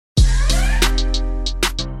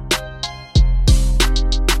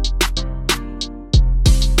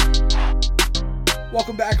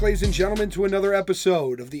Welcome back, ladies and gentlemen, to another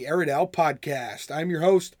episode of the Airedale Podcast. I'm your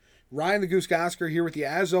host, Ryan the Goose Gosker, here with you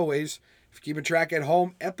as always. If you're keeping track at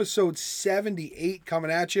home, episode 78 coming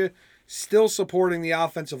at you. Still supporting the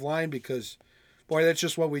offensive line because, boy, that's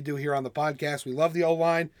just what we do here on the podcast. We love the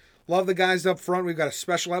O-line, love the guys up front. We've got a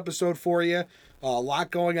special episode for you. A lot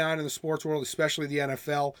going on in the sports world, especially the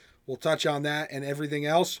NFL. We'll touch on that and everything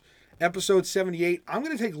else. Episode 78, I'm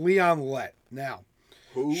going to take Leon Lett. Now,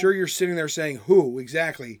 Who? sure you're sitting there saying, who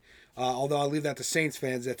exactly? Although I'll leave that to Saints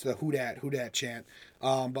fans. That's the who dat chant.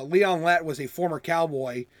 But Leon Lett was a former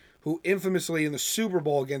Cowboy who infamously in the Super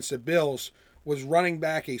Bowl against the Bills was running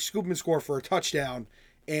back a scoop and score for a touchdown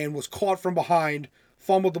and was caught from behind,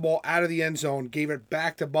 fumbled the ball out of the end zone, gave it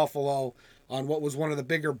back to Buffalo on what was one of the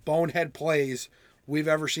bigger bonehead plays we've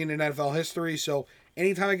ever seen in NFL history. So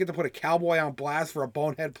anytime I get to put a Cowboy on blast for a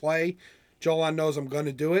bonehead play, Jolan knows I'm going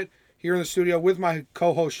to do it. Here in the studio with my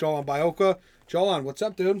co-host, Jolan Bioka. Jolan, what's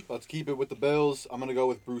up, dude? Let's keep it with the Bills. I'm going to go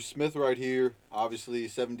with Bruce Smith right here. Obviously,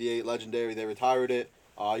 78, legendary. They retired it.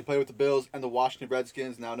 He played with the Bills and the Washington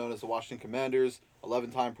Redskins, now known as the Washington Commanders.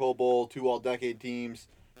 11-time Pro Bowl, 2 All-Decade teams.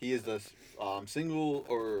 He is the he's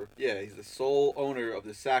the sole owner of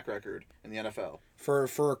the sack record in the NFL. For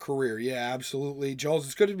a career, yeah, absolutely. Joel,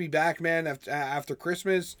 it's good to be back, man. After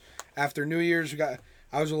Christmas, after New Year's, I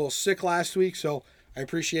was a little sick last week, so I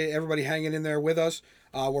appreciate everybody hanging in there with us.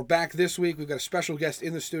 We're back this week. We've got a special guest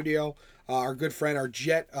in the studio, our good friend, our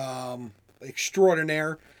Jet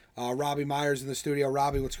extraordinaire, Robbie Myers in the studio.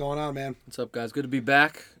 Robbie, what's going on, man? What's up, guys? Good to be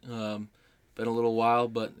back. Been a little while,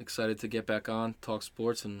 but excited to get back on, talk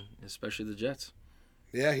sports, and especially the Jets.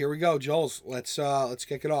 Yeah, here we go, Joel's. Let's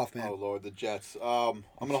kick it off, man. Oh, Lord, the Jets. I'm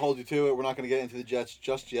going to hold you to it. We're not going to get into the Jets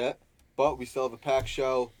just yet, but we still have a packed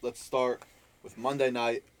show. Let's start with Monday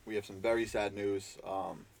night. We have some very sad news.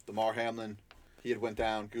 Damar Hamlin, he had went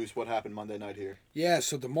down. Goose, what happened Monday night here? Yeah,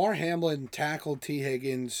 so Damar Hamlin tackled T.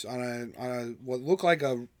 Higgins on a what looked like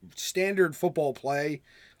a standard football play,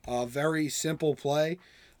 a very simple play.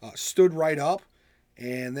 Stood right up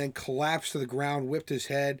and then collapsed to the ground, whipped his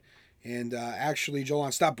head, and actually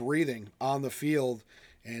Jolan stopped breathing on the field.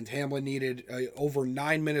 And Hamlin needed over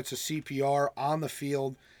 9 minutes of CPR on the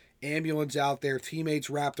field. Ambulance out there, teammates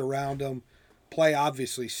wrapped around him. Play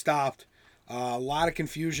obviously stopped. A lot of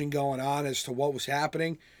confusion going on as to what was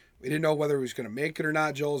happening. We didn't know whether he was going to make it or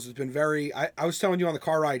not. Joel's has been very... I was telling you on the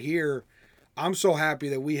car ride here, I'm so happy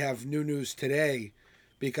that we have new news today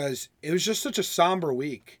because it was just such a somber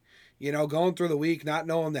week. You know, going through the week, not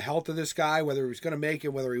knowing the health of this guy, whether he was going to make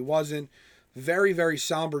it, whether he wasn't. Very, very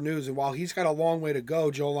somber news. And while he's got a long way to go,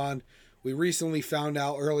 Jolan, we recently found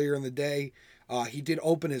out earlier in the day he did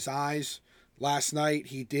open his eyes. Last night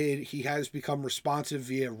he has become responsive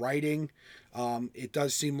via writing. It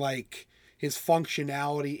does seem like his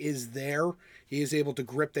functionality is there. He is able to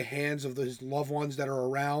grip the hands of his loved ones that are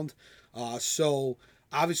around. So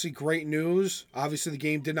obviously great news. Obviously the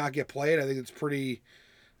game did not get played. I think it's pretty,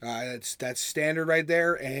 that's standard right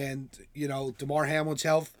there. And, you know, Damar Hamlin's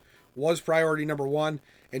health was priority number one.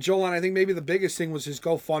 And Jolan, I think maybe the biggest thing was his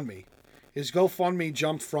GoFundMe. His GoFundMe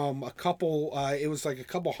jumped from a couple, it was like a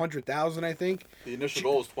couple 100,000, I think. The initial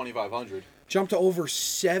goal was $2,500. Jumped to over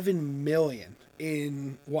 7 million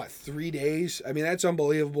in, 3 days? I mean, that's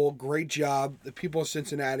unbelievable. Great job. The people of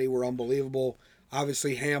Cincinnati were unbelievable.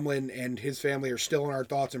 Obviously, Hamlin and his family are still in our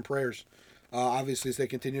thoughts and prayers, obviously, as they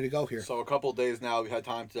continue to go here. So a couple of days now, we've had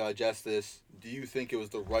time to digest this. Do you think it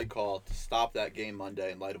was the right call to stop that game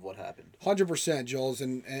Monday in light of what happened? 100%, Jules,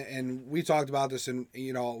 and we talked about this, and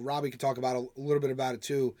you know Robbie could talk about a little bit about it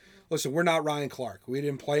too. Listen, we're not Ryan Clark. We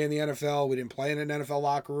didn't play in the NFL. We didn't play in an NFL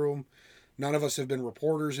locker room. None of us have been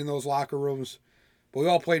reporters in those locker rooms, but we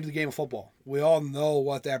all played the game of football. We all know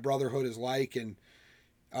what that brotherhood is like, and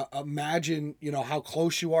imagine how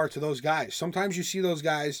close you are to those guys. Sometimes you see those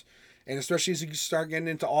guys, and especially as you start getting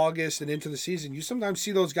into August and into the season, you sometimes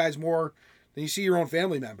see those guys more than you see your own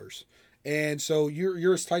family members. And so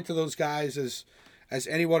you're as tight to those guys as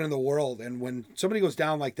anyone in the world. And when somebody goes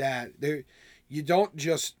down like that, you don't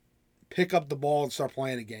just pick up the ball and start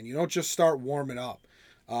playing again. You don't just start warming up.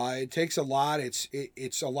 It takes a lot.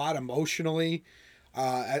 It's a lot emotionally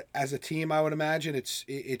as a team, I would imagine. It's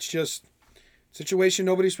just a situation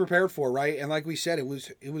nobody's prepared for, right? And like we said,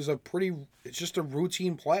 it's just a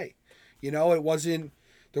routine play.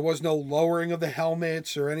 There was no lowering of the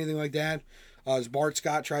helmets or anything like that. As Bart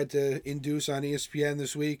Scott tried to induce on ESPN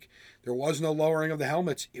this week, there was no lowering of the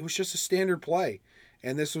helmets. It was just a standard play,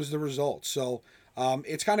 and this was the result. So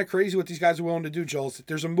it's kind of crazy what these guys are willing to do, Joel.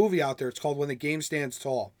 There's a movie out there. It's called When the Game Stands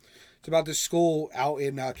Tall. It's about this school out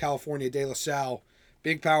in California, De La Salle,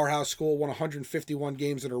 big powerhouse school, won 151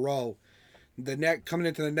 games in a row. Coming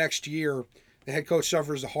into the next year, the head coach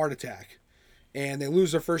suffers a heart attack, and they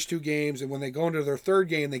lose their first 2 games. And when they go into their third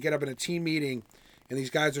game, they get up in a team meeting, and these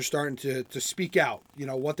guys are starting to speak out.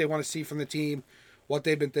 What they want to see from the team, what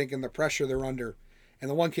they've been thinking, the pressure they're under. And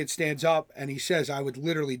the one kid stands up and he says, "I would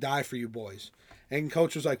literally die for you boys." And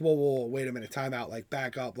coach was like, whoa, wait a minute, time out, like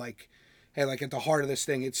back up, like, hey, like at the heart of this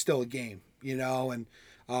thing, it's still a game, and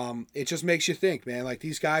it just makes you think, man, like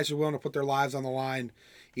these guys are willing to put their lives on the line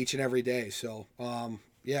each and every day. So,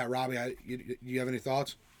 yeah, Robbie, you have any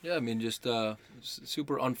thoughts? Yeah, I mean, just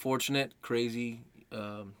super unfortunate, crazy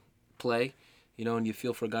play, and you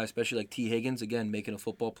feel for a guy, especially like T. Higgins, again, making a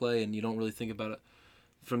football play, and you don't really think about it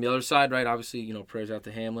from the other side, right? Obviously, prayers out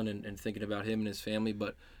to Hamlin and thinking about him and his family, but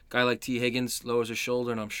a guy like T. Higgins lowers his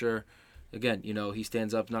shoulder, and I'm sure, again, he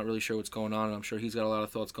stands up, not really sure what's going on, and I'm sure he's got a lot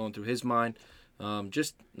of thoughts going through his mind.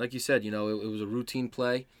 Just like you said, it was a routine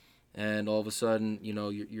play, and all of a sudden,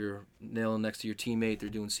 you're nailing next to your teammate. They're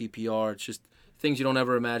doing CPR. It's just things you don't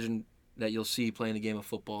ever imagine that you'll see playing a game of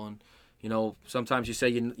football. And sometimes you say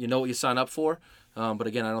you know what you sign up for, but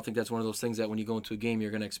again, I don't think that's one of those things that when you go into a game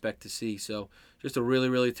you're going to expect to see. So just a really,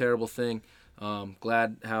 really terrible thing.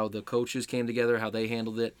 Glad how the coaches came together, how they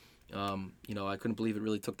handled it. I couldn't believe it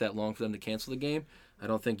really took that long for them to cancel the game. I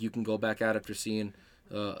don't think you can go back out after seeing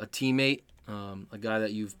a teammate, a guy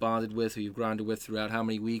that you've bonded with, who you've grinded with throughout how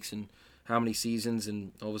many weeks and how many seasons,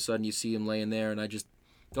 and all of a sudden you see him laying there. And I just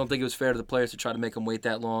don't think it was fair to the players to try to make him wait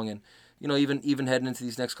that long. And even heading into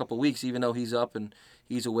these next couple of weeks, even though he's up and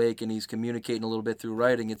he's awake and he's communicating a little bit through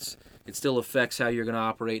writing, it still affects how you're going to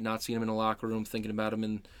operate. Not seeing him in the locker room, thinking about him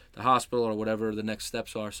in the hospital or whatever the next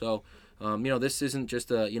steps are. So, this isn't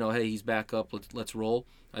just a hey, he's back up, let's roll.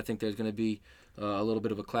 I think there's going to be a little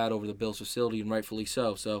bit of a cloud over the Bills facility, and rightfully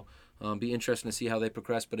so. So, be interesting to see how they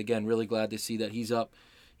progress. But again, really glad to see that he's up.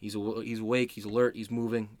 He's awake, he's alert, he's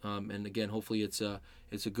moving, and again, hopefully it's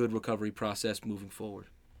a good recovery process moving forward.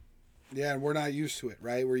 Yeah, and we're not used to it,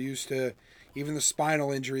 right? We're used to even the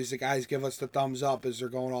spinal injuries. The guys give us the thumbs up as they're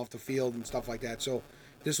going off the field and stuff like that. So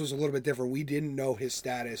this was a little bit different. We didn't know his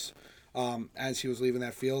status as he was leaving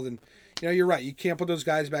that field, and you're right. You can't put those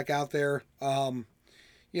guys back out there. And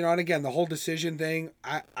again, the whole decision thing.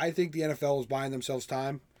 I think the NFL was buying themselves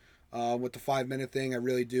time with the 5-minute thing. I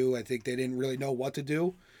really do. I think they didn't really know what to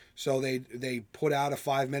do. So they put out a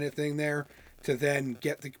 5-minute thing there to then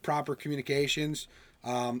get the proper communications.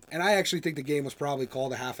 And I actually think the game was probably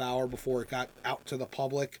called a half hour before it got out to the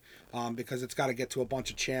public because it's got to get to a bunch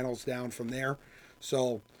of channels down from there.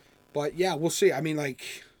 So, but yeah, we'll see. I mean,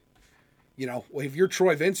 like, if you're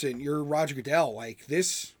Troy Vincent, you're Roger Goodell, like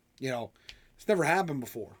this, it's never happened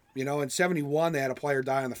before. In 71, they had a player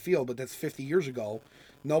die on the field, but that's 50 years ago.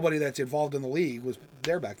 Nobody that's involved in the league was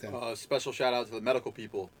there back then. Special shout out to the medical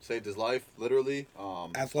people. Saved his life, literally.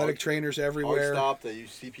 Athletic trainers everywhere. Heart stopped. They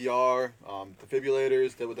used CPR.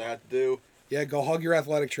 Defibrillators did what they had to do. Yeah, go hug your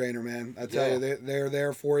athletic trainer, man. I tell you, they're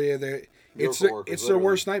there for you. It's their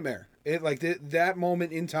worst nightmare. That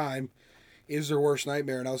moment in time is their worst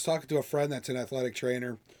nightmare. And I was talking to a friend that's an athletic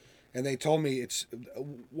trainer, and they told me it's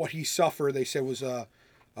what he suffered. They said was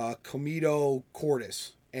comedo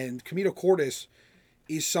cordis, and comedo cordis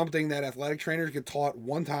is something that athletic trainers get taught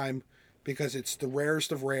one time because it's the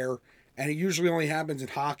rarest of rare, and it usually only happens in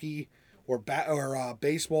hockey or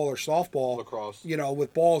baseball or softball. Lacrosse.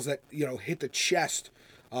 With balls that hit the chest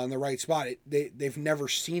on the right spot. They've never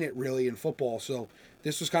seen it really in football, so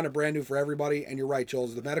this was kind of brand new for everybody. And you're right, Joel.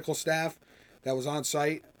 The medical staff that was on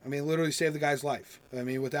site, I mean, literally saved the guy's life. I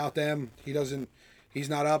mean, without them, he's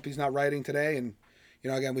not up, he's not writing today, and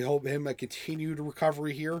again, we hope him a continued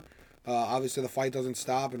recovery here. Obviously, the fight doesn't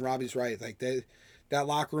stop, and Robbie's right. Like that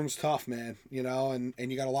locker room's tough, man. And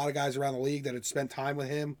you got a lot of guys around the league that had spent time with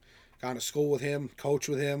him, gone to school with him, coached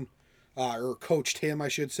with him, or coached him, I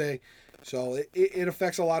should say. So it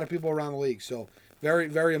affects a lot of people around the league. So very,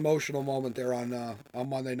 very emotional moment there on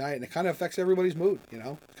Monday night, and it kind of affects everybody's mood.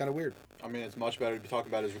 It's kind of weird. I mean, it's much better to be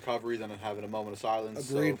talking about his recovery than having a moment of silence.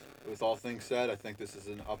 Agreed. So, with all things said, I think this is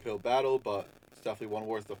an uphill battle, but it's definitely one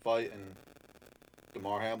worth the fight. And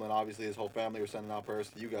Damar Hamlin, obviously, his whole family, are sending out prayers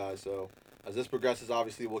to you guys. So as this progresses,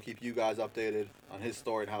 obviously, we'll keep you guys updated on his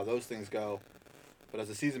story and how those things go. But as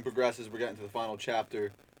the season progresses, we're getting to the final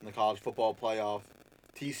chapter in the college football playoff.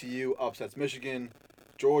 TCU upsets Michigan.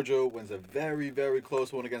 Georgia wins a very, very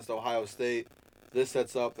close one against Ohio State. This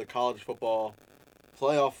sets up the college football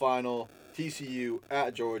playoff final. TCU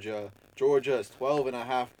at Georgia. Georgia is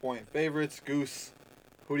 12.5-point favorites. Goose,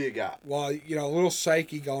 who do you got? Well, a little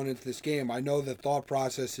psyche going into this game. I know the thought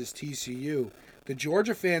process is TCU. The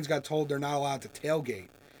Georgia fans got told they're not allowed to tailgate.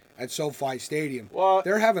 at SoFi Stadium. What?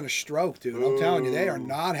 They're having a stroke, dude. I'm telling you, they are Ooh.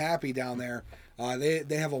 not happy down there.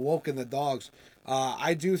 They have awoken the dogs.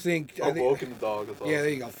 I do think. Awoken the dog. That's awesome. Yeah, there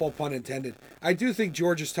you go. Full pun intended. I do think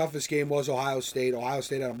Georgia's toughest game was Ohio State. Ohio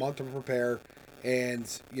State had a month to prepare,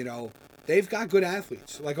 and they've got good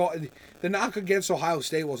athletes. Like the knock against Ohio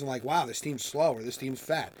State wasn't like, wow, this team's slow or this team's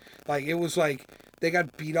fat. Like it was like they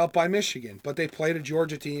got beat up by Michigan, but they played a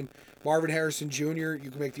Georgia team. Marvin Harrison Jr. You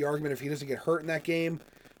can make the argument if he doesn't get hurt in that game,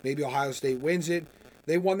 maybe Ohio State wins it.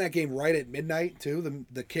 They won that game right at midnight too.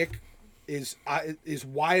 The kick is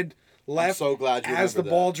wide left. I'm so glad you as the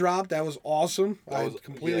remember ball that. dropped. That was awesome. I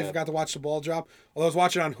completely forgot to watch the ball drop. Although I was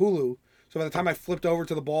watching it on Hulu, so by the time I flipped over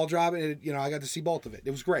to the ball drop, I got to see both of it.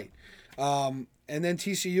 It was great. And then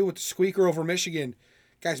TCU with the squeaker over Michigan.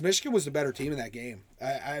 Guys, Michigan was the better team in that game.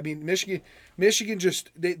 I mean, Michigan just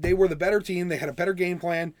they were the better team. They had a better game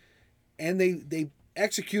plan, and they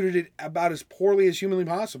executed it about as poorly as humanly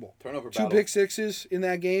possible. Turnover Two battle. pick sixes in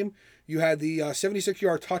that game. You had the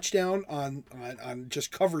 76-yard touchdown on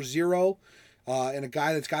just cover zero, and a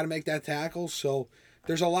guy that's got to make that tackle. So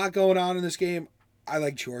there's a lot going on in this game. I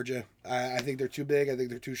like Georgia. I think they're too big. I think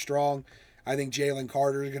they're too strong. I think Jalen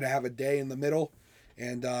Carter is going to have a day in the middle,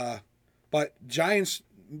 and but Giants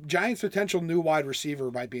potential new wide receiver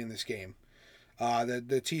might be in this game.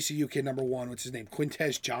 The TCU kid number 1, what's his name,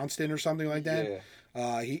 Quintez Johnston or something like that.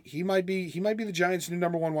 Yeah. He might be the Giants' new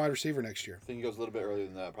number 1 wide receiver next year. I think he goes a little bit earlier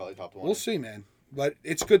than that, probably top 20. We'll see, man. But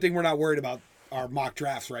it's a good thing we're not worried about our mock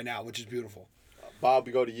drafts right now, which is beautiful. Bob,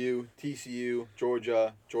 we go to you. TCU,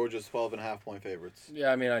 Georgia. Georgia's 12.5-point favorites.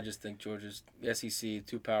 Yeah, I mean, I just think Georgia's SEC,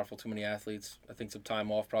 too powerful, too many athletes. I think some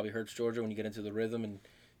time off probably hurts Georgia when you get into the rhythm and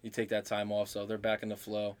you take that time off, so they're back in the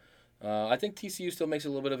flow. I think TCU still makes it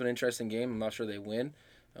a little bit of an interesting game. I'm not sure they win,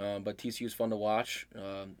 but TCU is fun to watch.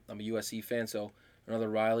 I'm a USC fan, so another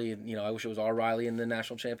Riley. I wish it was our Riley in the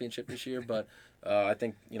national championship this year, but I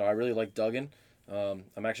think, I really like Duggan.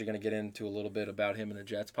 I'm actually going to get into a little bit about him and the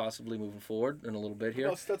Jets possibly moving forward in a little bit here.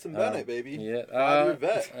 Oh, Stetson Bennett, baby. Yeah. 5-year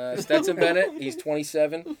vet. Stetson Bennett, he's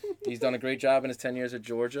 27. He's done a great job in his 10 years at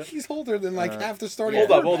Georgia. He's older than half the starting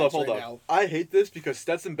Hold quarterbacks up. right now. I hate this because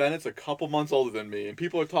Stetson Bennett's a couple months older than me, and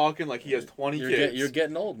people are talking like he has 20 kids. You're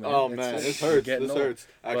getting old, man. Oh, man, this hurts. You're getting This old. hurts.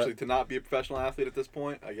 Actually, But- to not be a professional athlete at this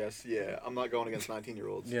point, I guess, yeah, I'm not going against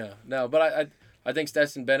 19-year-olds. Yeah, no, but I think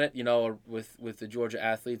Stetson Bennett, with the Georgia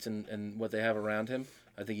athletes and what they have around him,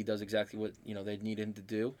 I think he does exactly what they need him to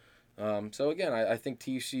do. So again, I think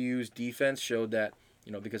TCU's defense showed that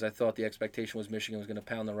because I thought the expectation was Michigan was going to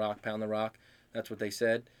pound the rock. That's what they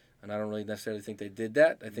said, and I don't really necessarily think they did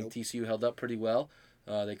that. I think TCU held up pretty well.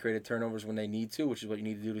 They created turnovers when they need to, which is what you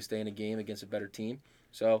need to do to stay in a game against a better team.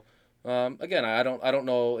 So again, I don't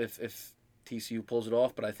know if TCU pulls it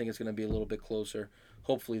off, but I think it's going to be a little bit closer,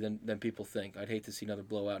 hopefully, than people think. I'd hate to see another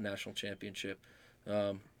blowout national championship.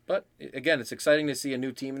 But again, it's exciting to see a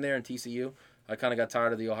new team in there in TCU. I kind of got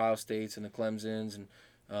tired of the Ohio States and the Clemsons and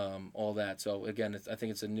all that. So again, I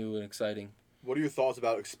think it's a new and exciting. What are your thoughts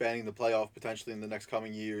about expanding the playoff potentially in the next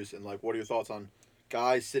coming years? And, what are your thoughts on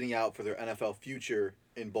guys sitting out for their NFL future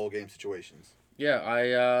in bowl game situations? Yeah,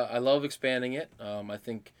 I love expanding it. I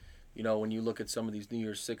think, when you look at some of these New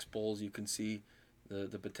Year's Six bowls, you can see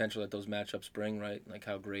the potential that those matchups bring, right? Like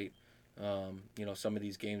how great, some of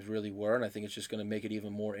these games really were. And I think it's just going to make it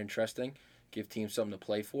even more interesting, give teams something to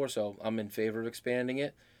play for. So I'm in favor of expanding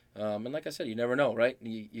it. And like I said, you never know, right?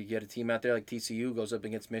 You get a team out there like TCU goes up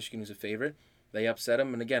against Michigan, who's a favorite. They upset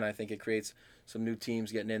them. And again, I think it creates some new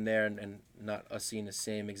teams getting in there and not us seeing the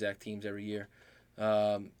same exact teams every year.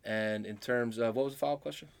 And in terms of, what was the follow-up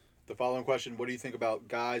question? The following question, what do you think about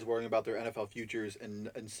guys worrying about their NFL futures and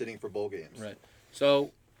sitting for bowl games? Right.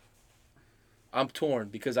 So I'm torn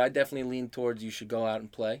because I definitely lean towards you should go out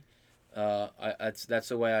and play. That's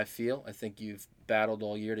the way I feel. I think you've battled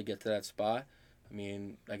all year to get to that spot. I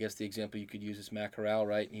mean, I guess the example you could use is Matt Corral,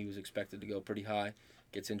 right? He was expected to go pretty high,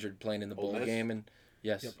 gets injured playing in the bowl game, and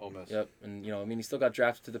yes, Ole Miss. Yep. And he still got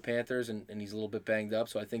drafted to the Panthers, and he's a little bit banged up,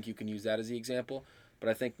 so I think you can use that as the example. But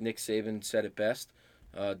I think Nick Saban said it best.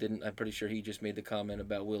 I'm pretty sure he just made the comment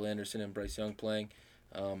about Will Anderson and Bryce Young playing,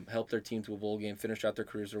 help their team to a bowl game, finish out their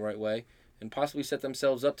careers the right way, and possibly set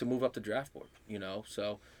themselves up to move up the draft board.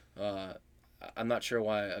 So I'm not sure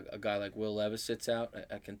why a guy like Will Levis sits out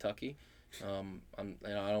at Kentucky. I don't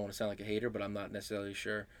want to sound like a hater, but I'm not necessarily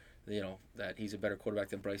sure, that he's a better quarterback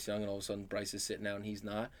than Bryce Young, and all of a sudden Bryce is sitting out and he's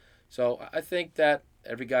not. So I think that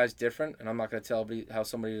every guy's different, and I'm not going to tell how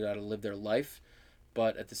somebody got to live their life,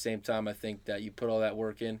 but at the same time, I think that you put all that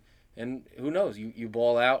work in, and who knows, you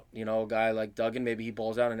ball out, a guy like Duggan, maybe he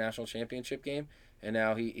balls out in a national championship game, and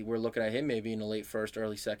now we're looking at him maybe in the late first,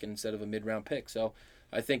 early second instead of a mid-round pick. So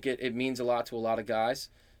I think it means a lot to a lot of guys.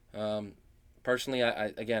 Personally,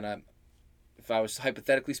 if I was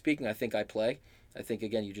hypothetically speaking, I think I play. I think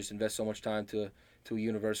again, you just invest so much time to a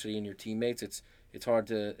university and your teammates. It's hard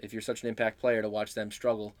to, if you're such an impact player, to watch them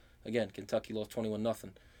struggle. Again, Kentucky lost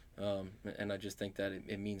 21-0. And I just think that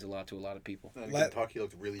it means a lot to a lot of people. And Kentucky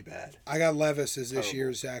looked really bad. I got Levis as this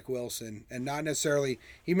year's Zach Wilson, and not necessarily,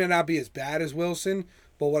 he may not be as bad as Wilson,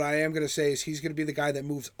 but what I am going to say is he's going to be the guy that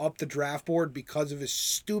moves up the draft board because of his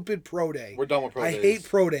stupid pro day. We're done with pro days. I hate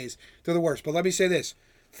pro days. They're the worst. But let me say this.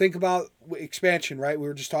 Think about expansion, right? We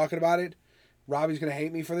were just talking about it. Robbie's going to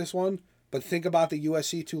hate me for this one, but think about the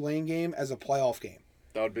USC Tulane game as a playoff game.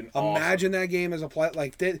 That would have been awesome. Imagine that game as a play.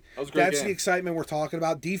 Like that was a great that's game. the excitement we're talking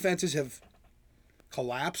about. Defenses have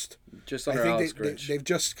collapsed. Just I under think Alex Grinch. they've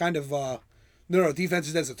just kind of no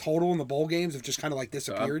defenses as a total in the bowl games have just kind of like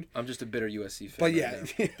disappeared. I'm just a bitter USC fan. But right yeah,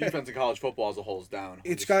 now. Defense in college football as a whole is down.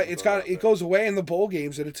 it goes away in the bowl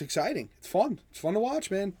games and it's exciting. It's fun. It's fun to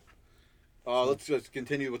watch, man. Let's just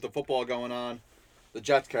continue with the football going on. The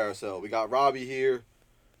Jets carousel. We got Robbie here.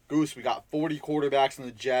 Goose, we got 40 quarterbacks in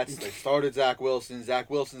the Jets. They started Zach Wilson. Zach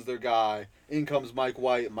Wilson's their guy. In comes Mike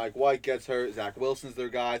White. Mike White gets hurt. Zach Wilson's their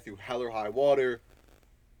guy through hell or high water.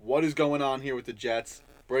 What is going on here with the Jets?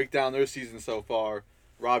 Break down their season so far.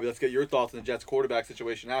 Robbie, let's get your thoughts on the Jets quarterback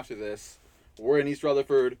situation after this. We're in East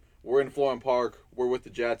Rutherford. We're in Florham Park. We're with the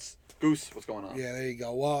Jets. Goose, what's going on? Yeah, there you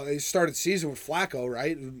go. Well, they started the season with Flacco,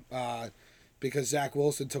 right? Because Zach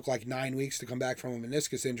Wilson took like 9 weeks to come back from a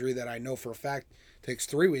meniscus injury that I know for a fact takes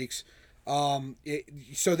 3 weeks.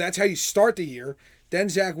 So that's how you start the year. Then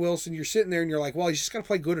Zach Wilson, you're sitting there and you're like, well, he's just got to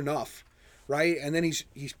play good enough, right? And then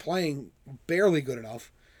he's playing barely good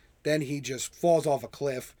enough. Then he just falls off a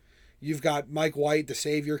cliff. You've got Mike White, the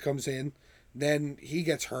savior, comes in. Then he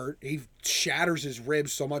gets hurt. He shatters his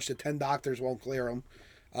ribs so much that 10 doctors won't clear him.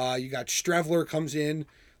 You got Strevler comes in,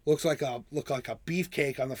 look like a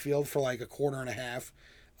beefcake on the field for like a quarter and a half.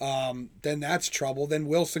 Then that's trouble. Then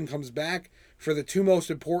Wilson comes back for the two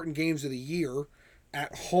most important games of the year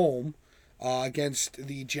at home against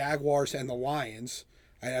the Jaguars and the Lions.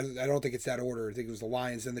 I don't think it's that order. I think it was the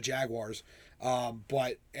Lions and the Jaguars. And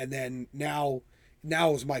then now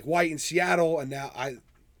it was Mike White in Seattle, and now I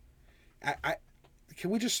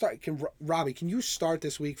can we just start? Robbie, can you start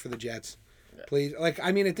this week for the Jets, please? Like,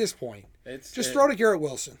 I mean, at this point, throw to Garrett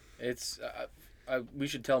Wilson. We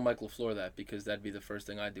should tell Mike LaFleur that, because that'd be the first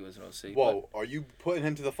thing I do as an OC. Whoa, are you putting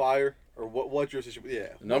him to the fire, or what's your situation? Yeah,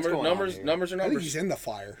 numbers are numbers. I think he's in the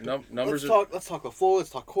fire. Numbers. Let's talk LaFleur. Let's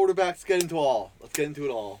talk quarterbacks. Let's get into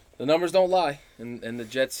it all. The numbers don't lie, and the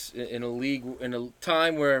Jets in a league in a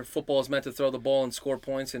time where football is meant to throw the ball and score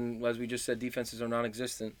points, and as we just said, defenses are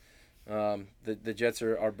non-existent. The Jets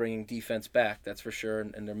are bringing defense back, that's for sure,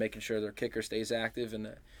 and they're making sure their kicker stays active and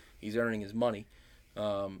he's earning his money.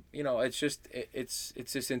 It's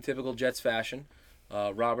just in typical Jets fashion.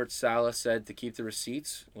 Robert Saleh said to keep the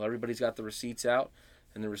receipts. Well, everybody's got the receipts out,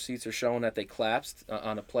 and the receipts are showing that they collapsed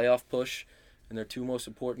on a playoff push in their two most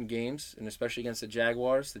important games, and especially against the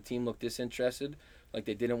Jaguars. The team looked disinterested, like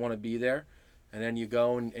they didn't want to be there. And then you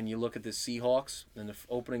go and you look at the Seahawks, and the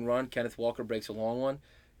opening run, Kenneth Walker breaks a long one.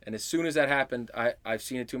 And as soon as that happened, I've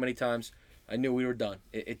seen it too many times, I knew we were done.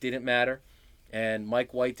 It didn't matter. And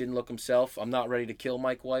Mike White didn't look himself. I'm not ready to kill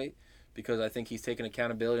Mike White because I think he's taking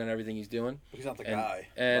accountability on everything he's doing. But he's not the guy.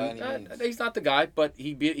 And he's not the guy, but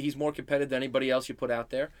he's more competitive than anybody else you put out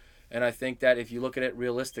there. And I think that if you look at it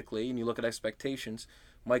realistically and you look at expectations,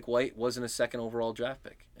 Mike White wasn't a second overall draft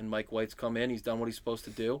pick. And Mike White's come in, he's done what he's supposed to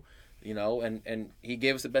do, and he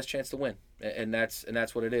gave us the best chance to win. And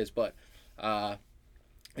that's what it is. But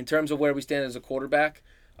in terms of where we stand as a quarterback,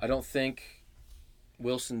 I don't think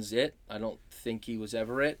Wilson's it. I don't think he was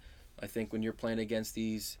ever it. I think when you're playing against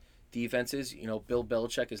these defenses, Bill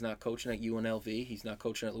Belichick is not coaching at UNLV. He's not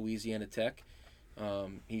coaching at Louisiana Tech.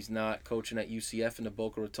 He's not coaching at UCF in the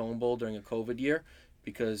Boca Raton Bowl during a COVID year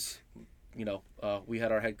because, we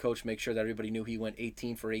had our head coach make sure that everybody knew he went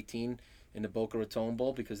 18 for 18 in the Boca Raton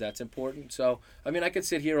Bowl because that's important. So, I could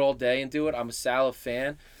sit here all day and do it. I'm a Saleh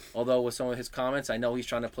fan, although with some of his comments, I know he's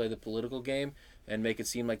trying to play the political game and make it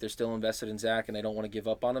seem like they're still invested in Zach and they don't want to give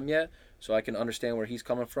up on him yet. So I can understand where he's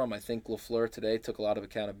coming from. I think LaFleur today took a lot of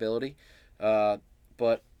accountability.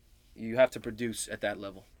 But you have to produce at that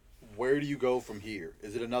level. Where do you go from here?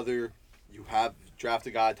 Is it another, you have draft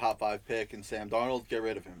a guy, top 5 pick in Sam Darnold, get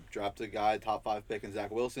rid of him. Draft a guy, top 5 pick in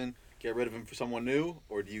Zach Wilson, get rid of him for someone new?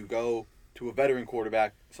 Or do you go to a veteran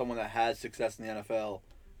quarterback, someone that has success in the NFL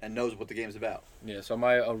and knows what the game's about? Yeah, so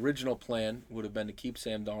my original plan would have been to keep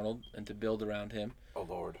Sam Darnold and to build around him. Oh,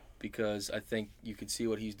 Lord. because I think you could see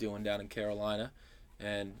what he's doing down in Carolina,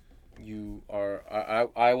 and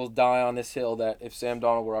I will die on this hill that if Sam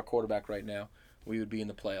Darnold were our quarterback right now, we would be in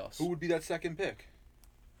the playoffs. Who would be that second pick?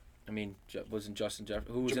 I mean, wasn't Justin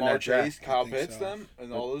Jefferson? Who was in Jamar that draft? Chase, Kyle think Pitts, so. them,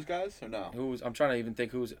 and all those guys, or no? I'm trying to even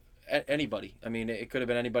think who's anybody. I mean, it could have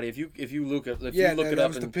been anybody. If you look at that it up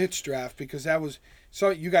was and the pitch draft because that was so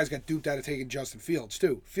you guys got duped out of taking Justin Fields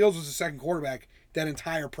too. Fields was the second quarterback that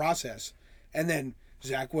entire process, and then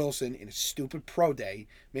Zach Wilson in a stupid pro day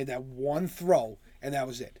made that one throw, and that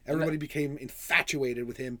was it. Everybody became infatuated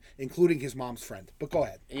with him, including his mom's friend. But go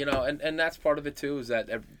ahead. and that's part of it too is that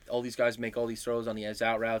all these guys make all these throws on the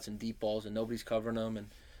out routes and deep balls, and nobody's covering them. And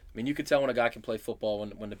I mean, you can tell when a guy can play football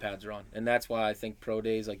when the pads are on, and that's why I think pro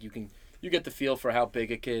days like you get the feel for how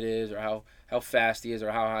big a kid is or how fast he is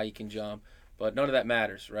or how high he can jump, but none of that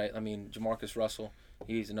matters, right? I mean, Jamarcus Russell,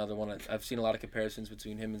 he's another one. I've seen a lot of comparisons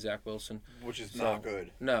between him and Zach Wilson, Which is not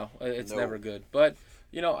good. No, it's No. never good. But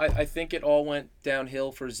I think it all went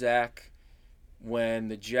downhill for Zach when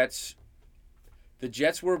the Jets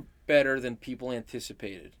were better than people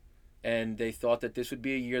anticipated, and they thought that this would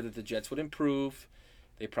be a year that the Jets would improve.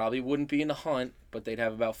 They probably wouldn't be in the hunt, but they'd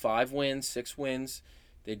have about 5 wins, 6 wins.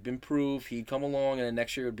 They'd improve. He'd come along, and then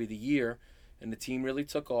next year would be the year. And the team really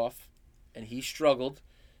took off, and he struggled,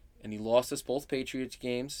 and he lost us both Patriots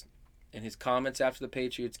games. And his comments after the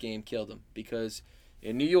Patriots game killed him because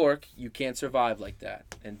in New York you can't survive like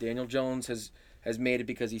that. And Daniel Jones has made it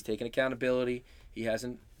because he's taken accountability. He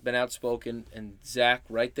hasn't been outspoken. And Zach,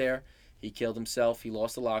 right there, he killed himself. He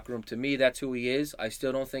lost the locker room. To me, that's who he is. I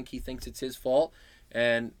still don't think he thinks it's his fault.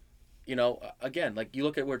 And again, like you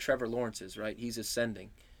look at where Trevor Lawrence is, right? He's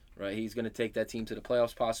ascending, right? He's going to take that team to the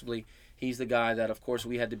playoffs possibly. He's the guy that, of course,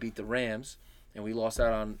 we had to beat the Rams, and we lost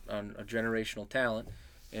out on a generational talent,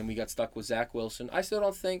 and we got stuck with Zach Wilson. I'm still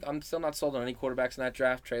not sold on any quarterbacks in that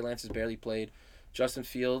draft. Trey Lance has barely played. Justin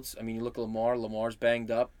Fields, I mean, you look at Lamar's banged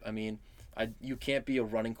up. I mean, you can't be a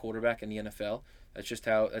running quarterback in the NFL. That's just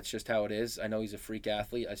how it is. I know he's a freak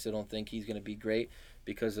athlete. I still don't think he's going to be great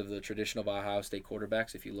because of the tradition of Ohio State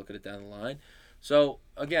quarterbacks if you look at it down the line. So,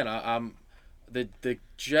 again, the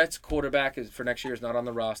Jets quarterback for next year is not on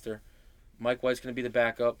the roster. Mike White's going to be the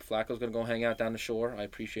backup. Flacco's going to go hang out down the shore. I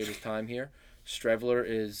appreciate his time here. Strevler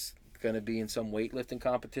is going to be in some weightlifting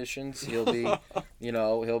competitions. He'll be,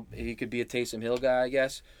 he could be a Taysom Hill guy, I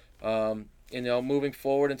guess. Moving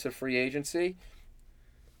forward into free agency,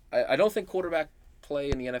 I don't think quarterback play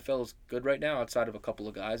in the NFL is good right now outside of a couple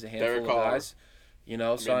of guys, a handful Derek of Carr. guys. If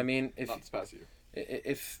Not this past year.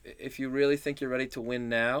 if you really think you're ready to win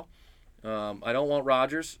now, I don't want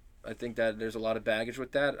Rodgers. I think that there's a lot of baggage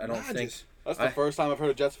with that. I don't think That's the first time I've heard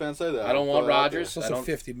a Jets fan say that. I don't want Rodgers. It's also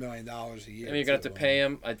 $50 million a year. I mean, you're gonna have to pay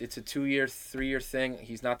him. It's a 2-year, 3-year thing.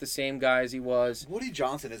 He's not the same guy as he was. Woody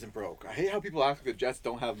Johnson isn't broke. I hate how people act like the Jets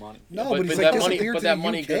don't have money. No, But but he's that like money- disappeared but to that the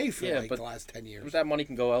money UK go- for yeah, like but- the last 10 years. But that money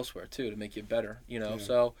can go elsewhere too to make you better.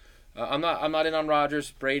 So I'm not in on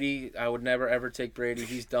Rodgers. Brady, I would never ever take Brady.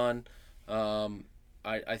 He's done.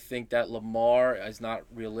 I think that Lamar is not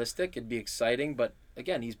realistic. It'd be exciting, but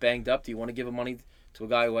again, he's banged up. Do you want to give him money to a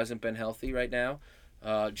guy who hasn't been healthy right now?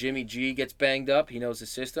 Jimmy G gets banged up. He knows the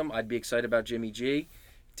system. I'd be excited about Jimmy G.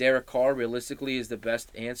 Derek Carr, realistically, is the best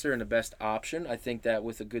answer and the best option. I think that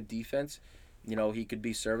with a good defense, he could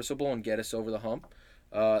be serviceable and get us over the hump.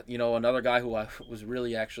 Another guy who I was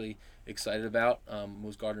really actually excited about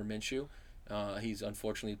was Gardner Minshew. He's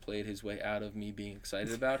unfortunately played his way out of me being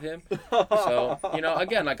excited about him. So,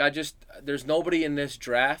 again, there's nobody in this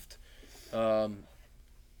draft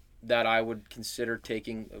that I would consider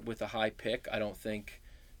taking with a high pick. I don't think,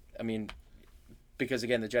 because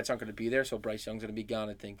again, the Jets aren't going to be there, so Bryce Young's going to be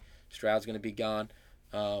gone. I think Stroud's going to be gone.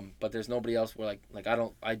 But there's nobody else where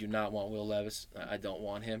I do not want Will Levis. I don't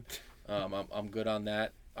want him. I'm good on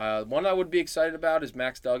that. One I would be excited about is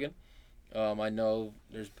Max Duggan. I know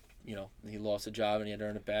he lost a job and he had to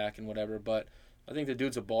earn it back and whatever, but I think the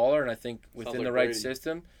dude's a baller, and I think within like the right Brady.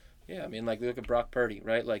 system, look at Brock Purdy,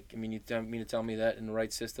 right? You tell me that in the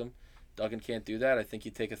right system, Duggan can't do that. I think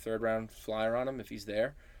you take a 3rd-round flyer on him if he's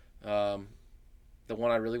there. The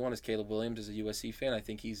one I really want is Caleb Williams as a USC fan. I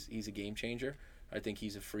think he's a game changer. I think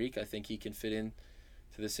he's a freak. I think he can fit in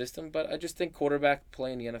to the system, but I just think quarterback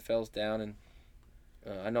play in the NFL is down, and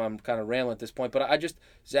I know I'm kind of rambling at this point, but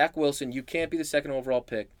Zach Wilson, you can't be the 2nd overall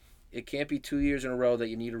pick. It can't be 2 years in a row that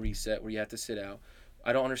you need a reset where you have to sit out.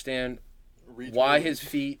 I don't understand why his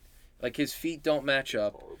feet don't match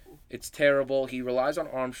up. It's terrible. He relies on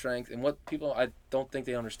arm strength, and what people I don't think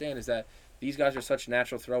they understand is that These guys are such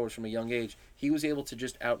natural throwers from a young age. He was able to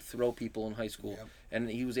just out-throw people in high school. Yep. And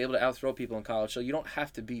he was able to out-throw people in college. So you don't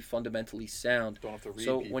have to be fundamentally sound. Don't have to read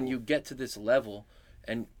So people. when you get to this level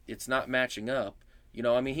and it's not matching up, he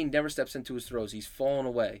never steps into his throws. He's falling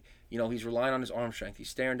away. He's relying on his arm strength. He's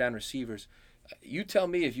staring down receivers. You tell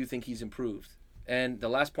me if you think he's improved. And the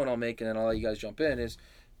last point I'll make, and then I'll let you guys jump in, is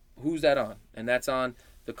who's that on? And that's on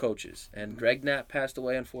the coaches. And Greg Knapp passed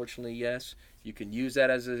away, unfortunately, yes. You can use that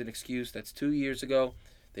as an excuse. That's 2 years ago.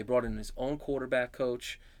 They brought in his own quarterback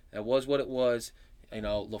coach. That was what it was.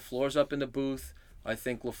 LaFleur's up in the booth. I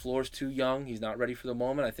think LaFleur's too young. He's not ready for the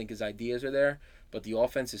moment. I think his ideas are there. But the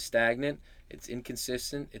offense is stagnant. It's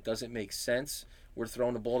inconsistent. It doesn't make sense. We're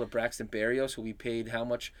throwing the ball to Braxton Berrios, who we paid how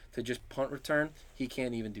much to just punt return. He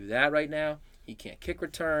can't even do that right now. He can't kick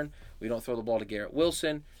return. We don't throw the ball to Garrett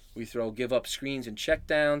Wilson. We give up screens and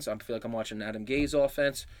checkdowns. I feel like I'm watching Adam Gay's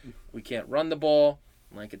offense. We can't run the ball.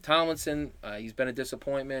 Lincoln Tomlinson, he's been a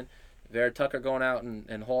disappointment. Vera Tucker going out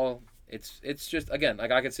and Hall. It's just, again,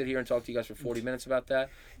 like I could sit here and talk to you guys for 40 minutes about that,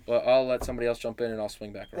 but I'll let somebody else jump in and I'll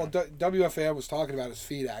swing back around. Well, WFAN was talking about his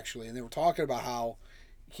feet, actually, and they were talking about how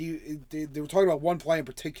they were talking about one play in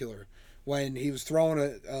particular when he was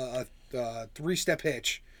throwing a three-step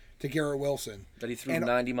hitch to Garrett Wilson. That he threw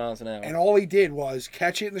 90 miles an hour. And all he did was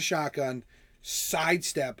catch it in the shotgun,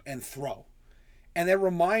 sidestep, and throw. And that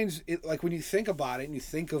reminds it, like when you think about it and you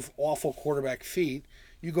think of awful quarterback feet,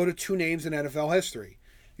 you go to two names in NFL history.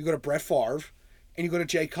 You go to Brett Favre and you go to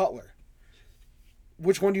Jay Cutler.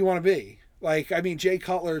 Which one do you want to be? Jay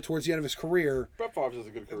Cutler, towards the end of his career. Brett Favre has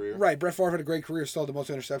a good career. Right. Brett Favre had a great career, still had the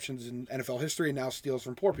most interceptions in NFL history, and now steals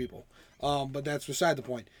from poor people. But that's beside the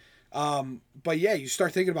point. But yeah, you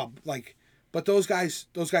start thinking about, but those guys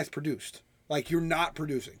produced. You're not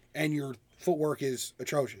producing, and your footwork is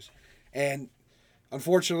atrocious. And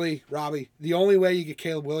unfortunately, Robbie, the only way you get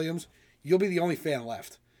Caleb Williams, you'll be the only fan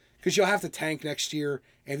left. Because you'll have to tank next year.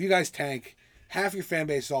 And if you guys tank, half your fan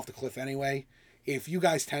base is off the cliff anyway. If you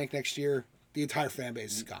guys tank next year, the entire fan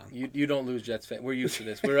base is gone. You don't lose Jets fans. We're used to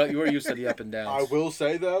this. We're used to the up and downs. I will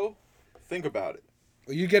say, though, think about it.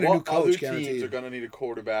 Well, you get a new coach, other guaranteed. teams are going to need a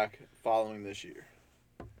quarterback following this year?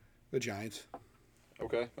 The Giants.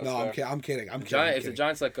 Okay. No, I'm kidding. If the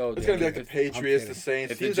Giants let go, it's going to be like the Patriots, the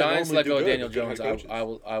Saints. If the Giants let go of Daniel Jones,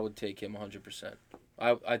 I would take him 100%.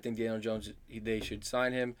 I think Daniel Jones, they should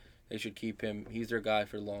sign him. They should keep him. He's their guy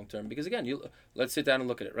for the long term. Because again, let's sit down and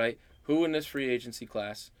look at it, right? Who in this free agency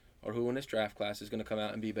class or who in this draft class is going to come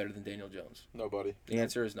out and be better than Daniel Jones? Nobody. The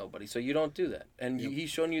answer is nobody. So you don't do that. And he's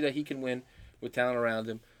shown you that he can win with talent around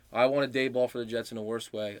him. I want a day ball for the Jets in a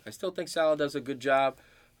worse way. I still think Salah does a good job.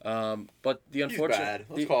 But the unfortunate... He's bad.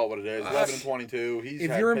 Let's call it what it is. 11-22.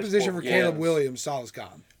 If you're in position for Caleb Williams, Salah's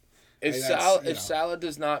gone. If Salah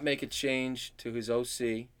does not make a change to his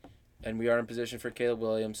OC, and we are in position for Caleb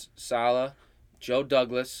Williams, Salah, Joe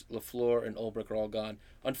Douglas, LaFleur, and Ulbrich are all gone.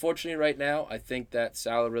 Unfortunately, right now, I think that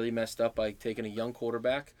Salah really messed up by taking a young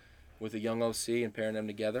quarterback with a young OC and pairing them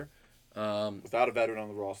together. Without a veteran on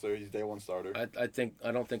the roster, he's day one starter. I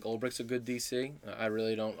don't think Ulbricht's a good DC. I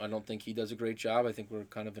really don't. I don't think he does a great job. I think we're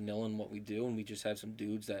kind of vanilla in what we do, and we just have some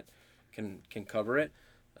dudes that can cover it.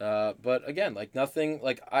 But again, nothing.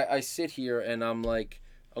 I sit here and I'm like,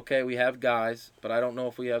 okay, we have guys, but I don't know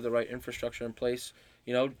if we have the right infrastructure in place.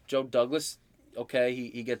 Joe Douglas, okay,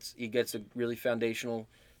 he gets a really foundational,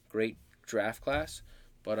 great draft class.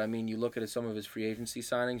 But, you look at some of his free agency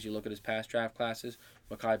signings. You look at his past draft classes.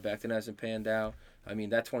 Mekhi Becton hasn't panned out.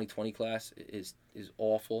 That 2020 class is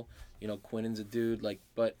awful. Quinnen's a dude.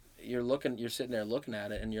 But you're sitting there looking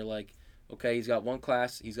at it, and you're like, okay, he's got one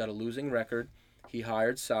class. He's got a losing record. He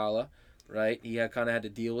hired Salah, right? He had to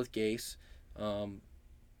deal with Gase.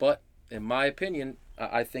 But, in my opinion,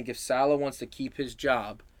 I think if Salah wants to keep his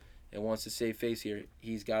job and wants to save face here,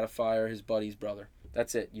 he's got to fire his buddy's brother.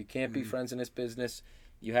 That's it. You can't be friends in this business.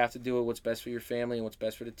 You have to do what's best for your family and what's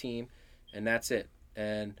best for the team, and that's it.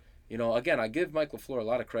 And, again, I give Mike LaFleur a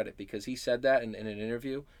lot of credit because he said that in an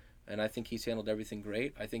interview, and I think he's handled everything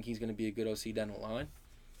great. I think he's going to be a good OC down the line.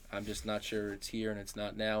 I'm just not sure it's here and it's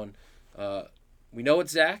not now. And we know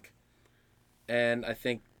it's Zach, and I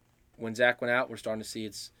think when Zach went out, we're starting to see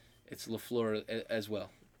it's LaFleur as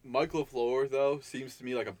well. Mike LaFleur, though, seems to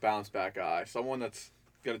me like a bounce-back guy. Someone that's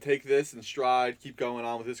going to take this in stride, keep going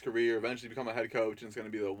on with his career, eventually become a head coach, and it's going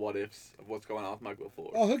to be the what-ifs of what's going on with Mike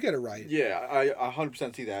LaFleur. Oh, he'll get it right. Yeah, I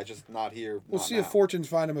 100% see that. Just not here. We'll see if Fortunes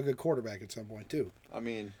find him a good quarterback at some point, too.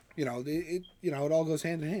 It all goes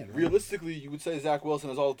hand in hand. Right? Realistically, you would say Zach Wilson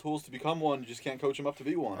has all the tools to become one. You just can't coach him up to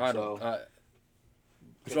be one.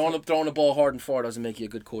 Throwing the ball hard and far doesn't make you a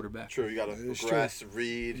good quarterback. True, you got to That is progress,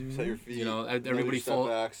 read, set your feet. You know, know everybody your step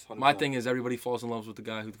backs, 100%. My thing is everybody falls in love with the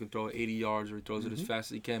guy who can throw it 80 yards or he throws it as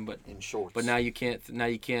fast as he can. But in shorts. But now you can't. Now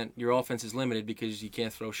you can't. Your offense is limited because you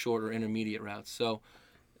can't throw short or intermediate routes. So,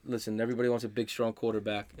 listen, everybody wants a big, strong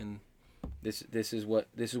quarterback, and this is what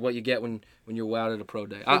you get when you're wowed at a pro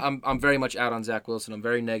day. I'm very much out on Zach Wilson. I'm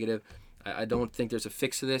very negative. I don't think there's a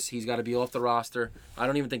fix to this. He's got to be off the roster. I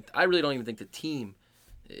really don't even think the team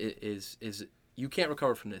is. You can't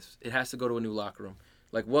recover from this. It has to go to a new locker room.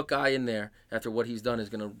 Like, what guy in there after what he's done is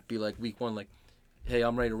gonna be like week one, like, hey,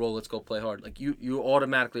 I'm ready to roll. Let's go play hard. Like you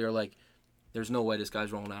automatically are like, there's no way this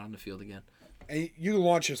guy's rolling out on the field again. And you can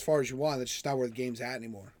launch as far as you want. That's just not where the game's at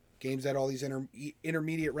anymore. Game's at all these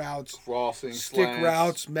intermediate routes, crossing, stick slants,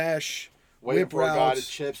 routes, mesh, waiting whip for a guy to routes.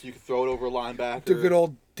 chip so you can throw it over a linebacker. The good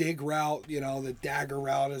old dig route, the dagger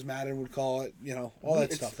route, as Madden would call it. All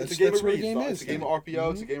that stuff. It's That's a game that's of what reads. the game is. It's a game of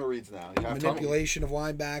RPO. It's a game of reads now. You have to Manipulation of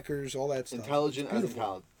linebackers, all that stuff. intelligent It's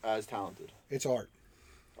as talented. It's art.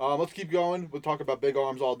 Let's keep going. We'll talk about big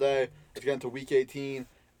arms all day. Let's get into Week 18,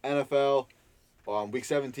 NFL. Week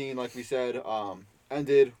 17, like we said,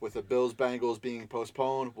 ended with the Bills-Bengals being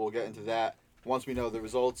postponed. We'll get into that once we know the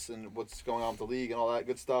results and what's going on with the league and all that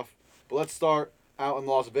good stuff. But let's start out in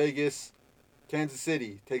Las Vegas. Kansas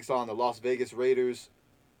City takes on the Las Vegas Raiders.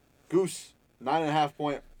 Goose,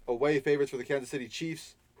 9.5-point away favorites for the Kansas City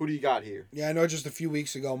Chiefs. Who do you got here? Yeah, I know just a few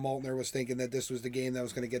weeks ago, Moltner was thinking that this was the game that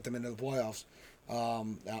was going to get them into the playoffs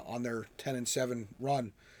on their 10-7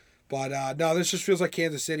 run. But no, this just feels like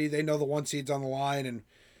Kansas City. They know the one seed's on the line, and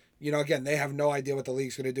again, they have no idea what the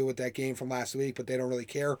league's going to do with that game from last week, but they don't really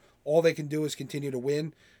care. All they can do is continue to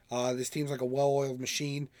win. This team's like a well-oiled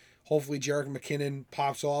machine. Hopefully, Jerick McKinnon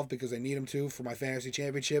pops off because they need him to for my fantasy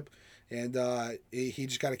championship, and he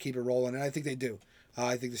just got to keep it rolling, and I think they do.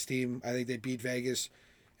 I think this team, I think they beat Vegas,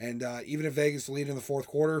 and even if Vegas lead in the fourth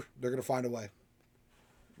quarter, they're going to find a way.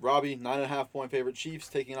 Robbie, 9.5-point favorite Chiefs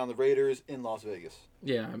taking on the Raiders in Las Vegas.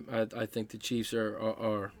 Yeah, I think the Chiefs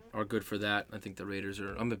are good for that. I think the Raiders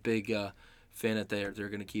are. I'm a big fan that they're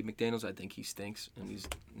going to keep McDaniels. I think he stinks and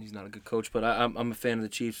he's not a good coach. But I'm a fan of the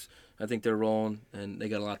Chiefs. I think they're rolling and they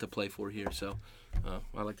got a lot to play for here. So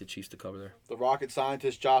I like the Chiefs to cover there. The rocket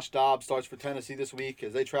scientist Josh Dobbs starts for Tennessee this week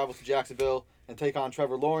as they travel to Jacksonville and take on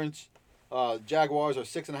Trevor Lawrence. Jaguars are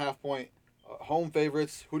 6.5-point home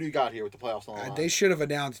favorites. Who do you got here with the playoffs on the line? They should have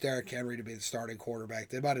announced Derrick Henry to be the starting quarterback.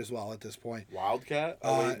 They might as well at this point. Wildcat?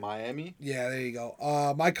 Miami? Yeah, there you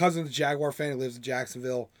go. My cousin's a Jaguar fan. He lives in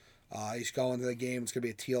Jacksonville. He's going to the game. It's going to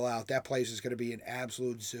be a teal out. That place is going to be an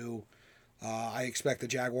absolute zoo. I expect the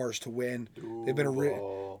Jaguars to win. They've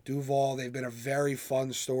been Duval. They've been a very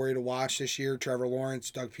fun story to watch this year. Trevor Lawrence,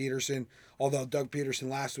 Doug Peterson. Although Doug Peterson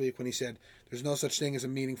last week when he said there's no such thing as a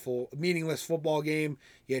meaningless football game,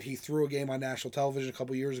 yet he threw a game on national television a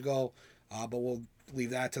couple years ago. But we'll leave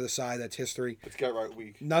that to the side. That's history. Let's get right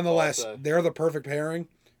week. Nonetheless, they're the perfect pairing,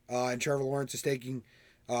 and Trevor Lawrence is taking,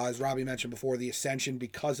 as Robbie mentioned before, the ascension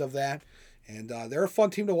because of that. And they're a fun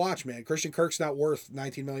team to watch, man. Christian Kirk's not worth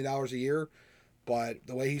 $19 million a year, but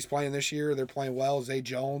the way he's playing this year, they're playing well. Zay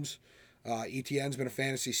Jones, ETN's been a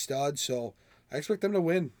fantasy stud, so I expect them to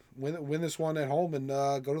win this one at home and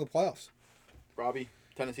go to the playoffs. Robbie,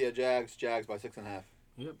 Tennessee at Jags by 6.5.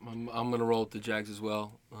 Yep, I'm gonna roll with the Jags as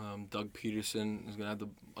well. Doug Peterson is gonna have the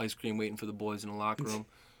ice cream waiting for the boys in the locker room.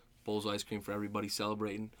 Bowls ice cream for everybody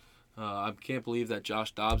celebrating. I can't believe that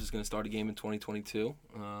Josh Dobbs is gonna start a game in 2022.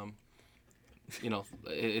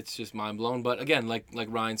 It's just mind blown. But again, like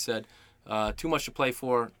Ryan said, too much to play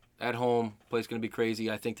for at home. Play's gonna be crazy.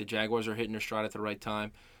 I think the Jaguars are hitting their stride at the right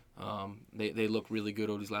time. They look really good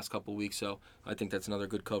over these last couple of weeks, so I think that's another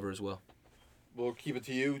good cover as well. We'll keep it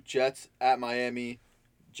to you. Jets at Miami.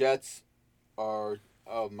 Jets are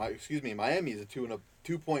Miami is a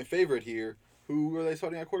 2-point favorite here. Who are they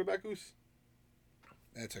starting at quarterback, Goose?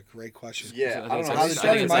 That's a great question. Yeah, I don't know I how think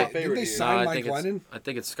they it's started Did they sign Mike Glennon? I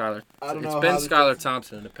think it's Skylar. I don't know. It's been Skylar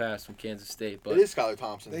Thompson in the past from Kansas State, but it is Skylar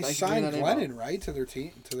Thompson. They Thank you for bringing signed that name Glennon, up. right, to their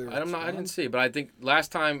team? I didn't see, but I think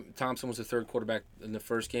last time Thompson was the third quarterback in the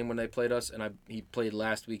first game when they played us, and he played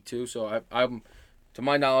last week too. So I'm, to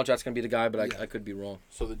my knowledge, that's going to be the guy, but I could be wrong.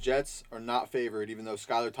 So the Jets are not favored, even though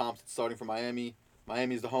Skylar Thompson's starting for Miami.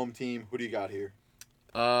 Miami's the home team. Who do you got here?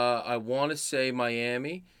 I want to say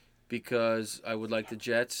Miami because I would like the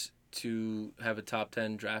Jets to have a top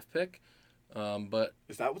 10 draft pick, but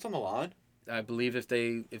Is that what's on the line? I believe if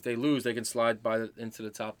they lose, they can slide into the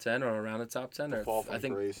top 10 or around the top 10. The fall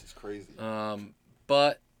from grace is crazy.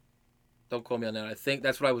 But don't quote me on that. I think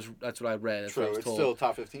that's what I read. That's True, what I was it's told. still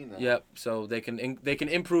top 15 then. Yep. So they can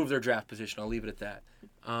improve their draft position. I'll leave it at that.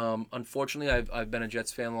 Unfortunately, I've been a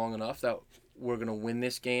Jets fan long enough that we're gonna win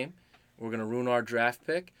this game. We're gonna ruin our draft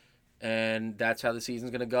pick, and that's how the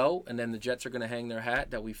season's gonna go. And then the Jets are gonna hang their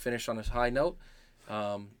hat that we finished on a high note.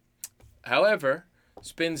 However,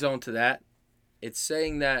 spin zone to that, it's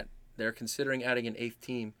saying that they're considering adding an 8th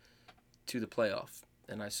team to the playoff.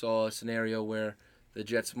 And I saw a scenario where the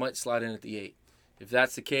Jets might slide in at the 8. If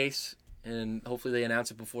that's the case, and hopefully they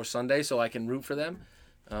announce it before Sunday so I can root for them,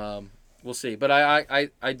 we'll see. But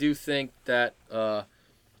I do think that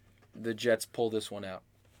the Jets pull this one out.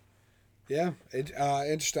 Yeah,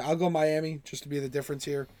 interesting. I'll go Miami just to be the difference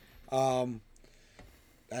here. I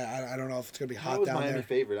don't know if it's gonna be How hot is down Miami there.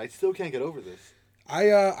 favorite? I still can't get over this.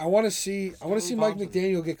 I want to see Mike Thompson.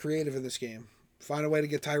 McDaniel get creative in this game. Find a way to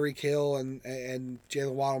get Tyreek Hill and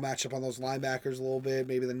Jalen Waddle match up on those linebackers a little bit.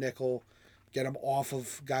 Maybe the nickel, get them off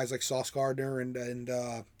of guys like Sauce Gardner and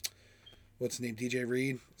what's his name, DJ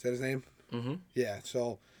Reed. Is that his name? Mm-hmm. Yeah.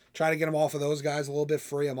 So try to get them off of those guys a little bit,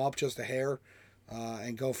 free them up just a hair,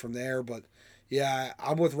 and go from there. But yeah,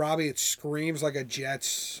 I'm with Robbie. It screams like a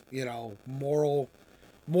Jets, moral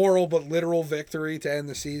but literal victory to end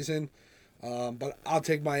the season. But I'll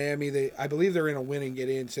take Miami. I believe they're in a win and get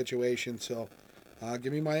in situation. So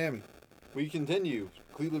give me Miami. We continue.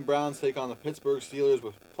 Cleveland Browns take on the Pittsburgh Steelers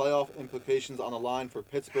with playoff implications on the line for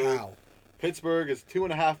Pittsburgh. How? Pittsburgh is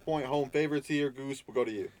 2.5-point home favorites here. Goose, we'll go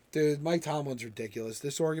to you. Dude, Mike Tomlin's ridiculous.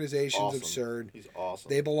 This organization's Awesome. absurd. He's awesome.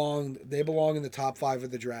 They belong in the top 5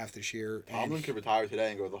 of the draft this year. Tomlin could retire today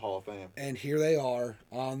and go to the Hall of Fame. And here they are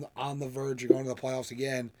on the verge of going to the playoffs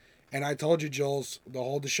again. And I told you, Jules, the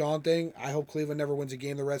whole Deshaun thing, I hope Cleveland never wins a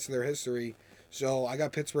game the rest of their history. So I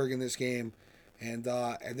got Pittsburgh in this game. And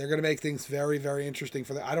they're going to make things very, very interesting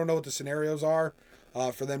for them. I don't know what the scenarios are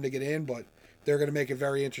for them to get in, but they're going to make it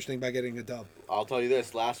very interesting by getting a dub. I'll tell you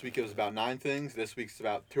this. Last week it was about 9 things. This week's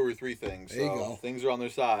about 2 or 3 things. There you go. Things are on their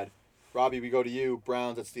side. Robbie, we go to you.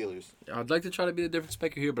 Browns at Steelers. I'd like to try to be the difference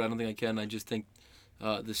maker here, but I don't think I can. I just think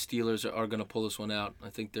the Steelers are going to pull this one out. I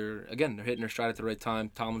think they're hitting their stride at the right time.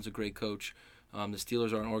 Tomlin's a great coach. The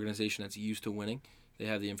Steelers are an organization that's used to winning. They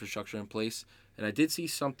have the infrastructure in place. And I did see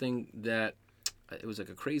something that it was like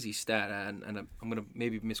a crazy stat, and I'm going to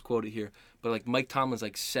maybe misquote it here, but like Mike Tomlin's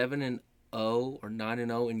like 7-0 or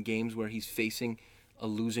 9-0 in games where he's facing a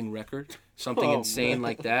losing record, something insane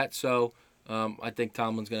like that. So I think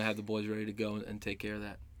Tomlin's going to have the boys ready to go and take care of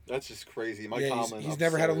that. That's just crazy. Mike Yeah, Tomlin. he's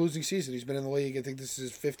never had a absurd. losing season. He's been in the league. I think this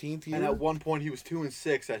is his 15th year. And at one point, he was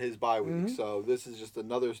 2-6 at his bye week. Mm-hmm. So this is just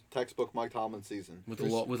another textbook Mike Tomlin season. With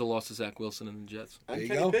a loss to Zach Wilson and the Jets. And There you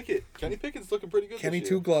Kenny go. Pickett. Kenny Pickett's looking pretty good Kenny this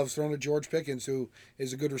year. Two Gloves thrown to George Pickens, who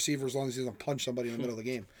is a good receiver as long as he doesn't punch somebody in the middle of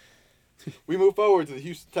the game. We move forward to the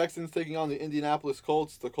Houston Texans taking on the Indianapolis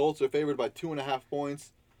Colts. The Colts are favored by 2.5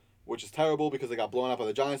 points, which is terrible because they got blown out by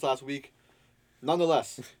the Giants last week.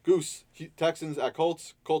 Nonetheless, Goose, Texans at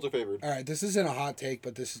Colts. Colts are favored. All right, this isn't a hot take,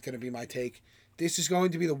 but this is going to be my take. This is going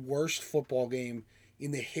to be the worst football game in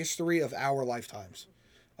the history of our lifetimes.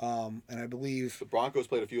 And I believe The Broncos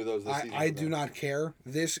played a few of those this season. I do not care.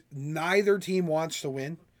 Neither team wants to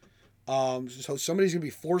win. So somebody's going to be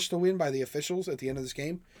forced to win by the officials at the end of this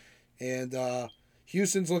game. And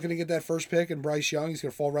Houston's looking to get that first pick, and Bryce Young, he's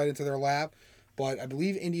going to fall right into their lap. But I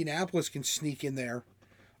believe Indianapolis can sneak in there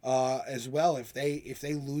as well if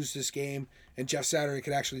they lose this game, and Jeff Saturday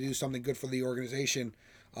could actually do something good for the organization.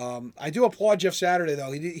 I do applaud Jeff Saturday,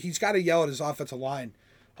 though. He's got to yell at his offensive line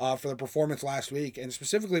for the performance last week, and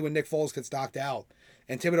specifically when Nick Foles gets knocked out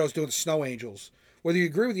and Thibodeau's doing the Snow Angels. Whether you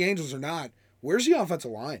agree with the Angels or not, where's the offensive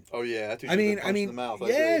line? Oh, yeah. That dude I should've mean, been punched in the mouth. I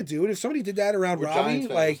yeah, agree. dude. If somebody did that around We're Robbie, Giants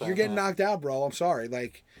fans like are you're saying getting that. knocked out, bro. I'm sorry.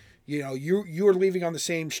 Like, you are leaving on the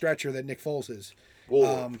same stretcher that Nick Foles is.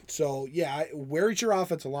 Whoa. So yeah, where's your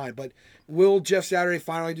offensive line? But will Jeff Saturday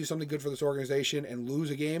finally do something good for this organization and lose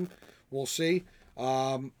a game? We'll see.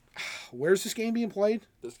 Where's this game being played?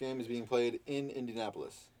 This game is being played in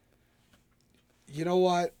Indianapolis. You know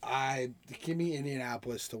what? Give me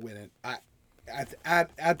Indianapolis to win it.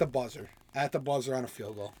 At the buzzer. At the buzzer on a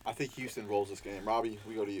field goal. I think Houston rolls this game. Robbie,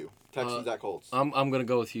 we go to you. Texans at Colts. I'm gonna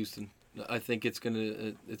go with Houston. I think it's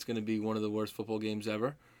gonna be one of the worst football games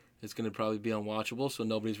ever. It's gonna probably be unwatchable, so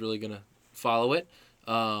nobody's really gonna follow it.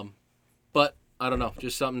 But I don't know.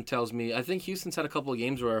 Just something tells me. I think Houston's had a couple of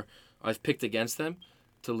games where I've picked against them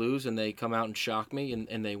to lose, and they come out and shock me,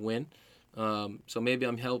 and they win. So maybe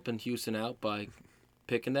I'm helping Houston out by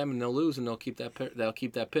picking them, and they'll lose, and they'll keep that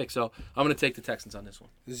pick. So I'm gonna take the Texans on this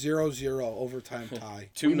one. 0-0 overtime tie.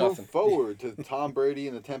 We 2-0. move forward to Tom Brady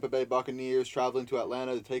and the Tampa Bay Buccaneers traveling to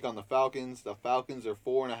Atlanta to take on the Falcons. The Falcons are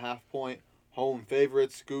 4.5-point home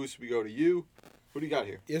favorites. Goose, we go to you. Who do you got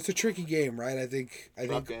here? It's a tricky game, right? I think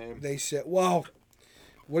Trap game. they said, well,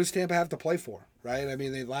 what does Tampa have to play for, right? I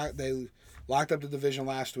mean, they locked up the division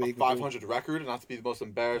last A week. 500 record and not to be the most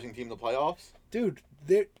embarrassing team in the playoffs. Dude,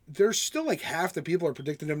 there's still like half the people are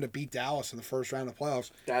predicting them to beat Dallas in the first round of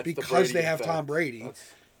playoffs That's the because Brady they have effect. Tom Brady.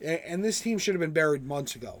 That's- And this team should have been buried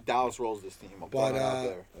months ago. Dallas rolls this team. I'm But, throwing it out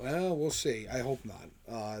there. well, we'll see. I hope not,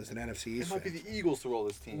 as an NFC It East might be fan. the Eagles to roll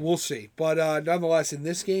this team. We'll see. But nonetheless, in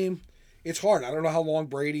this game, it's hard. I don't know how long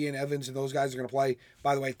Brady and Evans and those guys are going to play.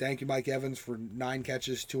 By the way, thank you, Mike Evans, for 9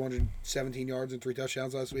 catches, 217 yards, and 3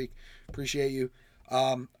 touchdowns last week. Appreciate you.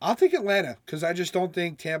 I'll take Atlanta because I just don't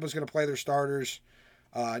think Tampa's going to play their starters,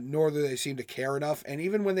 nor do they seem to care enough. And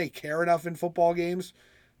even when they care enough in football games,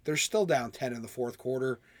 they're still down 10 in the fourth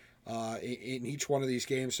quarter in each one of these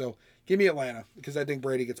games. So give me Atlanta because I think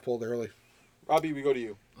Brady gets pulled early. Robbie, we go to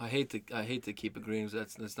you. I hate to keep agreeing.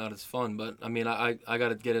 That's not as fun. But I mean, I got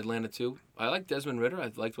to get Atlanta too. I like Desmond Ridder.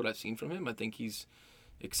 I've liked what I've seen from him. I think he's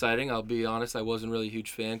exciting. I'll be honest. I wasn't really a huge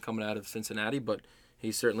fan coming out of Cincinnati, but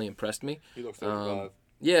he certainly impressed me. He looks 35.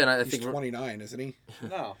 Yeah, and I He's think 29, isn't he?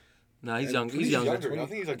 No. no, he's and young. he's He's younger. I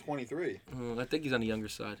think he's like 23. I think he's on the younger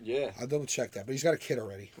side. Yeah. I'll double check that. But he's got a kid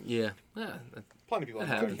already. Yeah. Plenty of people That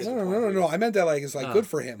have happens. kids No, at no, no, 23. no. I meant that like it's like No, good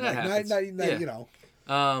for him. that Like happens. not Yeah. you know.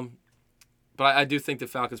 But I do think the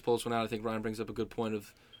Falcons pull this one out. I think Ryan brings up a good point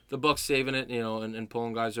of the Bucks saving it, and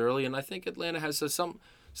pulling guys early. And I think Atlanta has something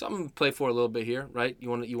to play for a little bit here, right? You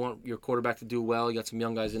want your quarterback to do well. You got some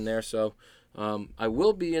young guys in there, so I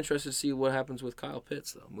will be interested to see what happens with Kyle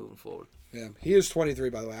Pitts though moving forward. Yeah, he is 23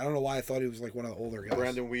 by the way. I don't know why I thought he was like one of the older guys.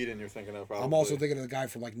 Brandon Whedon, you're thinking of probably. I'm also thinking of the guy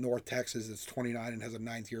from like North Texas that's 29 and has a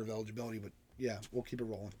 9th year of eligibility. But yeah, we'll keep it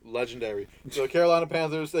rolling. Legendary. So Carolina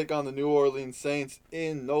Panthers take on the New Orleans Saints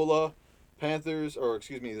in NOLA. The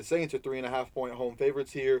Saints are 3.5-point home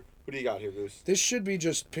favorites here. Who do you got here, Goose? This should be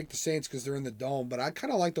just pick the Saints because they're in the dome. But I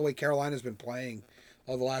kind of like the way Carolina's been playing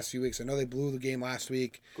the last few weeks. I know they blew the game last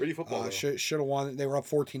week. Gritty football. though. Should have won. They were up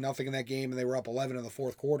 14-0 in that game, and they were up 11 in the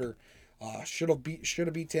fourth quarter. Should have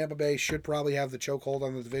beat Tampa Bay. Should probably have the chokehold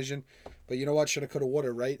on the division, but you know what? Should have, could have, would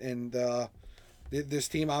have, right? And this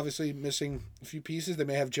team obviously missing a few pieces. They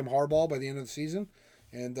may have Jim Harbaugh by the end of the season,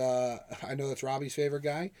 and I know that's Robbie's favorite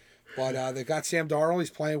guy, but they've got Sam Darnold. He's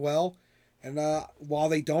playing well, and while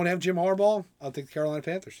they don't have Jim Harbaugh, I'll take the Carolina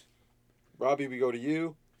Panthers. Robbie, we go to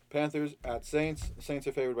you. Panthers at Saints. The Saints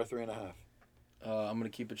are favored by 3.5. I'm gonna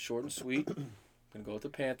keep it short and sweet. Gonna go with the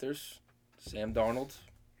Panthers. Sam Darnold.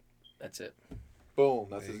 That's it. Boom,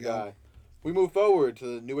 that's There his you go. guy. We move forward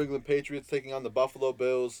to the New England Patriots taking on the Buffalo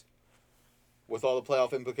Bills. With all the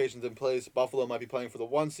playoff implications in place, Buffalo might be playing for the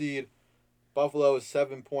 1 seed. Buffalo is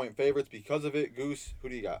 7-point favorites because of it. Goose, who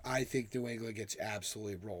do you got? I think New England gets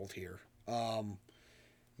absolutely rolled here.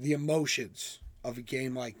 The emotions of a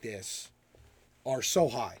game like this are so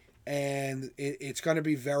high, and it's going to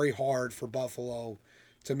be very hard for Buffalo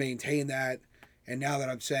to maintain that. And now that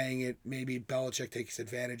I'm saying it, maybe Belichick takes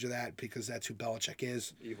advantage of that because that's who Belichick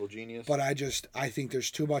is. Evil genius. But I think there's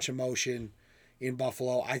too much emotion in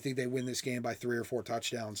Buffalo. I think they win this game by 3 or 4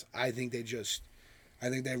 touchdowns. I think they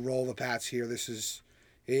roll the Pats here.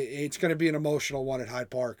 It's going to be an emotional one at Hyde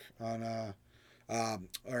Park on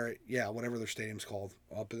whatever their stadium's called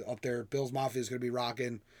up there. Bills Mafia is going to be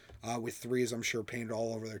rocking with 3s, I'm sure, painted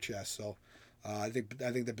all over their chest. So I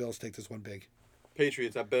think the Bills take this one big.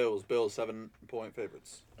 Patriots at Bills. Bills 7-point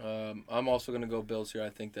favorites. I'm also going to go Bills here. I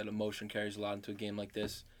think that emotion carries a lot into a game like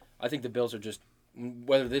this. I think the Bills are just,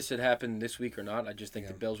 whether this had happened this week or not, I just think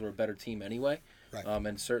the Bills were a better team anyway. Right.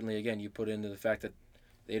 And certainly, again, you put into the fact that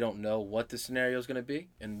they don't know what the scenario is going to be,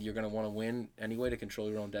 and you're going to want to win anyway to control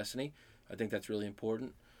your own destiny. I think that's really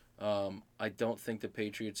important. I don't think the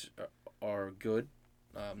Patriots are good.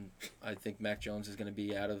 I think Mac Jones is going to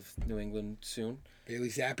be out of New England soon. Bailey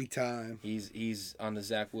Zappi time. He's on the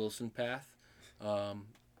Zach Wilson path,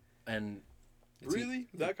 and it's Really?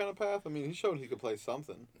 That kind of path? I mean, he showed he could play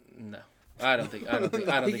something. no, I don't think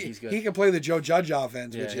he's good. He can play the Joe Judge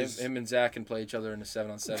offense, Yeah, which is him and Zach can play each other in a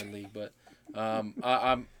 7-on-7 league, but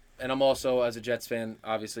I'm also, as a Jets fan,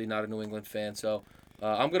 obviously not a New England fan, so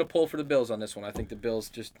I'm gonna pull for the Bills on this one. I think the Bills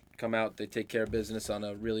just come out, they take care of business on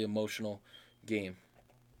a really emotional game.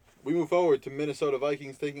 We move forward to Minnesota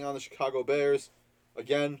Vikings taking on the Chicago Bears.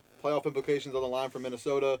 Again, playoff implications on the line for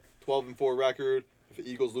Minnesota. 12-4 record. If the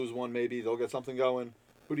Eagles lose one, maybe they'll get something going.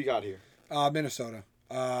 Who do you got here? Minnesota.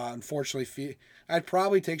 Unfortunately, I'd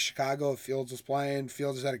probably take Chicago if Fields was playing.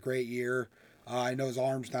 Fields has had a great year. I know his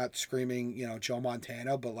arm's not screaming, Joe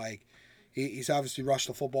Montana, but like he's obviously rushed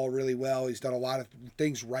the football really well. He's done a lot of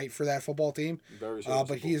things right for that football team. Very But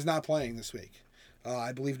serviceable. he is not playing this week.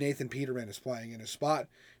 I believe Nathan Peterman is playing in his spot.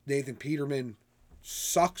 Nathan Peterman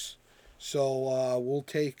sucks, so we'll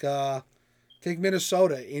take Take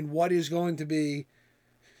Minnesota in what is going to be,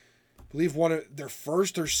 I believe, one of their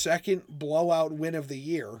first or second blowout win of the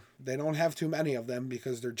year. They don't have too many of them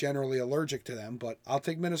because they're generally allergic to them, but I'll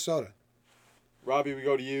take Minnesota. Robbie, we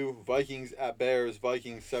go to you. Vikings at Bears.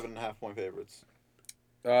 Vikings 7.5-point favorites.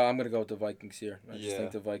 I'm gonna go with the Vikings here. I just Yeah.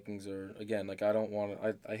 think the Vikings are, again, like I don't want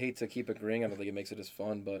to. I hate to keep agreeing. I don't think it makes it as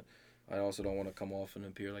fun, but I also don't want to come off and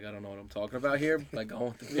appear like I don't know what I'm talking about here. Like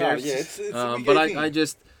going with the No, Bears. yeah, it's week But 18. I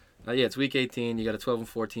just yeah, it's week 18. You got a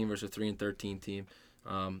 12-14 team versus a 3-13 team.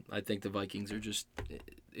 I think the Vikings are just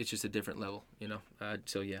it's just a different level, you know.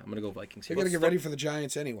 So yeah, I'm gonna go Vikings They're here. going to get ready for the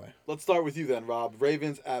Giants anyway. Let's start with you then, Rob.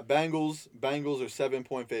 Ravens at Bengals. Bengals are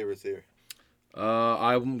 7-point favorites here.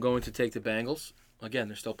 I'm going to take the Bengals. Again,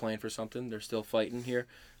 they're still playing for something. They're still fighting here.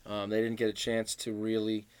 They didn't get a chance to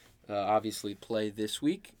really, obviously, play this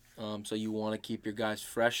week. So you want to keep your guys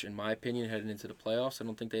fresh, in my opinion, heading into the playoffs. I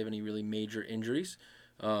don't think they have any really major injuries.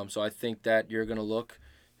 So I think that you're going to look.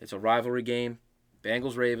 It's a rivalry game.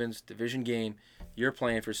 Bengals-Ravens, division game. You're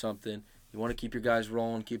playing for something. You want to keep your guys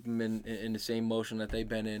rolling, keep them in the same motion that they've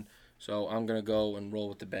been in. So I'm going to go and roll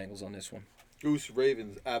with the Bengals on this one. Goose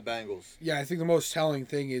Ravens at Bengals. Yeah, I think the most telling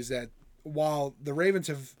thing is that while the Ravens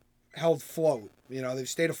have held float, you know, they've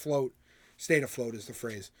stayed afloat. Stayed afloat is the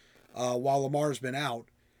phrase. While Lamar's been out,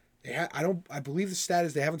 I believe the stat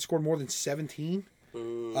is they haven't scored more than 17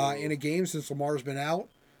 in a game since Lamar's been out.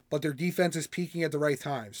 But their defense is peaking at the right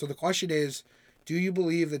time. So the question is, do you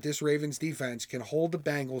believe that this Ravens defense can hold the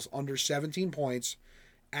Bengals under 17 points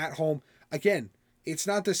at home? Again, it's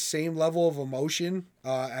not the same level of emotion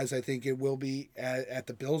as I think it will be at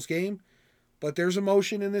the Bills game, but there's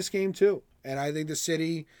emotion in this game too. And I think the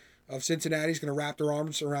city of Cincinnati is going to wrap their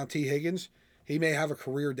arms around T. Higgins. He may have a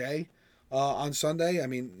career day on Sunday. I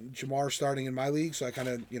mean, Jamar's starting in my league, so I kind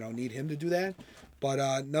of need him to do that.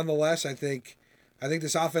 But nonetheless, I think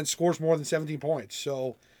this offense scores more than 17 points.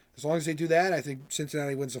 So as long as they do that, I think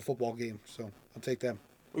Cincinnati wins the football game. So I'll take them.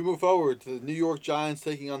 We move forward to the New York Giants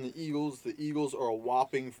taking on the Eagles. The Eagles are a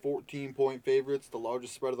whopping 14-point favorites, the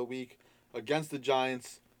largest spread of the week, against the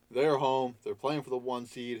Giants. They're home. They're playing for the 1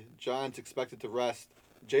 seed. Giants expected to rest.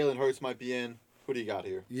 Jalen Hurts might be in. Who do you got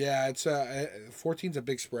here? Yeah, it's 14's a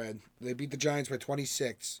big spread. They beat the Giants by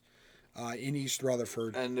 26 in East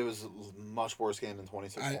Rutherford. And it was a much worse game than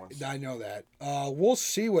 26 points. I know that. We'll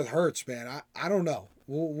see with Hurts, man. I don't know.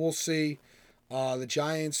 We'll see. The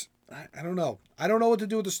Giants, I don't know. I don't know what to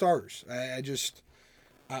do with the starters.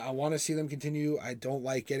 I want to see them continue. I don't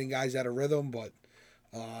like getting guys out of rhythm, but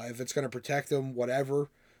if it's going to protect them, whatever.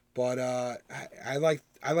 But I like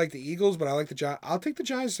the Eagles, but I like the Giants. I'll take the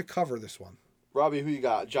Giants to cover this one. Robbie, who you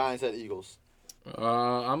got? Giants at Eagles.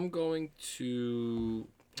 I'm going to.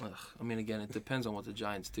 I mean, again, it depends on what the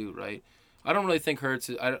Giants do, right? I don't really think Hurts.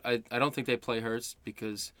 I don't think they play Hurts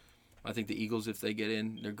because I think the Eagles, if they get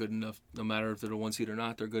in, they're good enough. No matter if they're the 1 seed or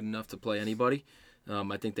not, they're good enough to play anybody.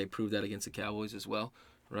 I think they proved that against the Cowboys as well,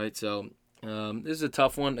 right? So this is a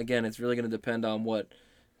tough one. Again, it's really going to depend on what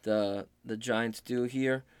the Giants do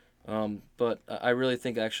here. But I really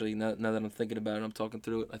think, actually, now that I'm thinking about it, I'm talking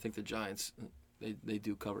through it, I think the Giants, they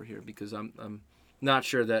do cover here because I'm not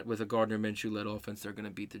sure that with a Gardner Minshew-led offense, they're going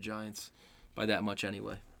to beat the Giants by that much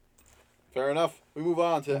anyway. Fair enough. We move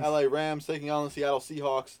on to LA Rams taking on the Seattle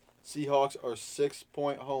Seahawks. Seahawks are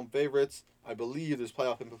 6-point home favorites. I believe there's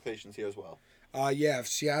playoff implications here as well. Yeah, if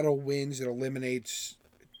Seattle wins, it eliminates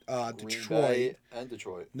Green Detroit. Bay and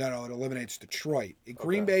Detroit. No, it eliminates Detroit.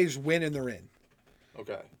 Green Bay's win and they're in.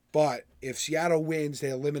 Okay. But if Seattle wins,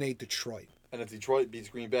 they eliminate Detroit. And if Detroit beats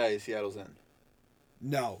Green Bay, Seattle's in.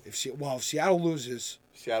 No, if Seattle loses,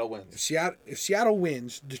 Seattle wins. if Seattle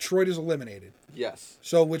wins, Detroit is eliminated. Yes.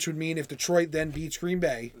 So, which would mean if Detroit then beats Green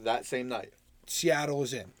Bay, That same night. Seattle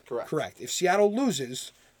is in. Correct. If Seattle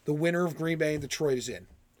loses, the winner of Green Bay and Detroit is in.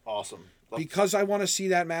 Awesome. Because I want to see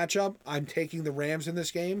that matchup, I'm taking the Rams in this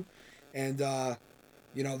game, and the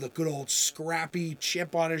good old scrappy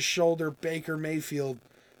chip on his shoulder Baker Mayfield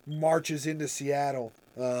marches into Seattle.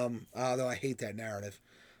 Although I hate that narrative.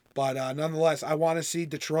 But nonetheless, I want to see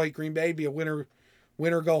Detroit, Green Bay be a winner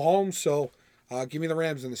go home. So give me the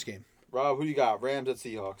Rams in this game. Rob, who you got? Rams at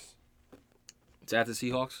Seahawks. It's at the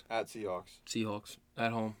Seahawks? At Seahawks. Seahawks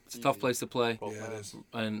at home. It's a Easy. tough place to play. Both Yeah, it minutes. is.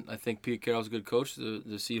 And I think Pete Carroll's a good coach. The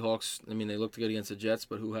Seahawks, I mean, they looked good against the Jets,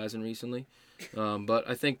 but who hasn't recently? But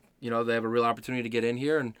I think, they have a real opportunity to get in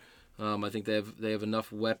here, and I think they have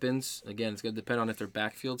enough weapons. Again, it's going to depend on if their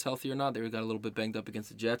backfield's healthy or not. They got a little bit banged up against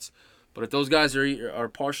the Jets. But if those guys are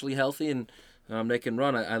partially healthy and they can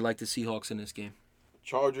run, I like the Seahawks in this game.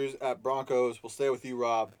 Chargers at Broncos. We'll stay with you,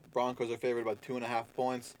 Rob. Broncos are favored by 2.5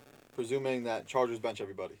 points, presuming that Chargers bench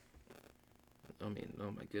everybody. I mean,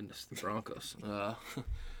 oh my goodness, the Broncos.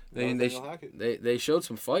 Nathaniel Hackett. They showed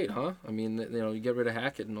some fight, huh? I mean, you get rid of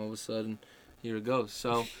Hackett, and all of a sudden, here it goes.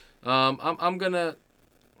 So, I'm gonna.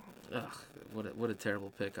 Ugh, what a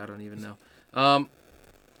terrible pick. I don't even know.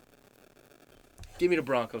 Give me the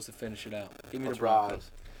Broncos to finish it out. Give me Let's the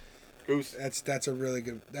Broncos. Goose. That's a really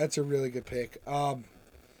good pick.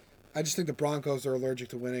 I just think the Broncos are allergic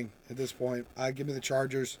to winning at this point. Give me the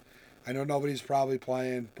Chargers. I know nobody's probably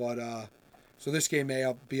playing, but so this game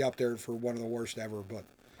may be up there for one of the worst ever. But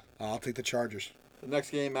I'll take the Chargers. The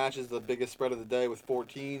next game matches the biggest spread of the day with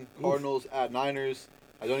 14. Cardinals at Niners.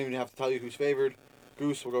 I don't even have to tell you who's favored.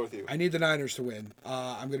 Goose, we'll go with you. I need the Niners to win.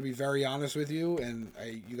 I'm going to be very honest with you, and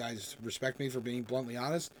you guys respect me for being bluntly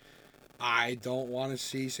honest. I don't want to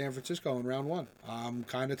see San Francisco in round one. I'm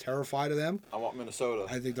kind of terrified of them. I want Minnesota.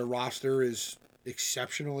 I think their roster is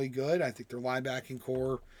exceptionally good. I think their linebacking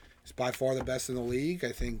core is by far the best in the league.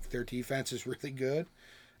 I think their defense is really good.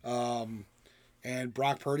 And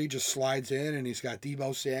Brock Purdy just slides in, and he's got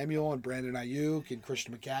Deebo Samuel and Brandon Ayuk and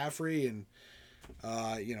Christian McCaffrey, and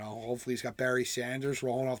hopefully he's got Barry Sanders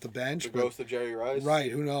rolling off the bench. The ghost of Jerry Rice.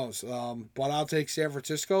 Right, who knows? But I'll take San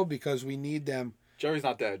Francisco because we need them. Jerry's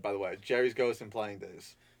not dead, by the way. Jerry's ghost in playing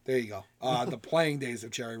days. There you go. The playing days of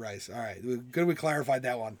Jerry Rice. All right, good we clarified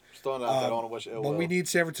that one. Just throwing it out there. I don't want to wish ill But will. we need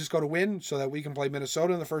San Francisco to win so that we can play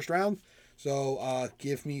Minnesota in the first round. So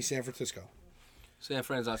give me San Francisco. San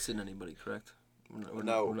Fran's not sitting anybody, correct?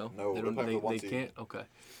 No. They, They're playing for the one they seed. can't. Okay.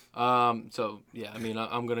 So yeah, I mean,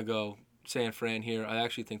 I'm gonna go San Fran here. I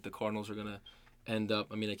actually think the Cardinals are gonna end up.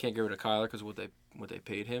 I mean, they can't get rid of Kyler because of what they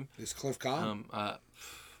paid him. Is Cliff Khan? I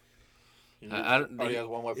don't. Already has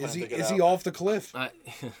one way plan Is to he get is out. he off the cliff?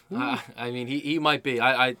 I mean, he might be.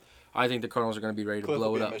 I think the Cardinals are going to be ready to Cliff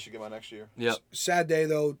blow will it be in up. Michigan by next year. Yep. Sad day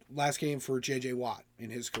though. Last game for J.J. Watt in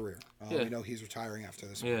his career. Yeah. We know he's retiring after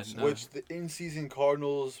this. Yeah, one, so. no. Which the in-season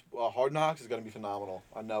Cardinals Hard Knocks is going to be phenomenal.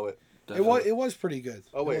 I know it. It was pretty good.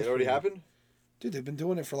 Oh wait, was it already pretty good. happened. Dude, they've been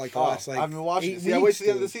doing it for like the Oh, last I've been watching. 8 See, I wait weeks, till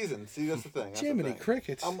the end of the dude. season. See, that's the thing. That's Jiminy the thing.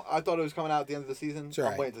 crickets. I thought it was coming out at the end of the season. It's all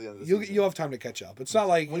right. I'm waiting till the end of the You'll season. you'll have time to catch up. It's not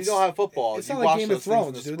like When you it's- don't have football, It's you not like watch Game of those things in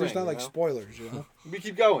Thrones, the dude. There's spring, not like you know? spoilers, you know. We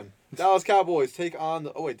keep going. Dallas Cowboys take on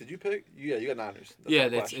the. Oh wait, did you pick? Yeah, you got Niners. Yeah, not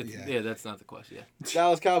the that's question. Yeah. that's not the question. Yeah.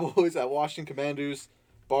 Dallas Cowboys at Washington Commanders.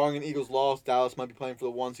 Barring an Eagles loss, Dallas might be playing for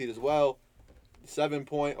the 1 seed as well.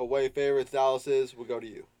 7-point away favorites. Dallas is. We'll go to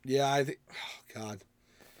you. Yeah, I think. Oh God.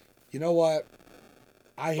 You know what?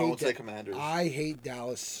 I Don't hate say Commanders. I hate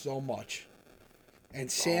Dallas so much.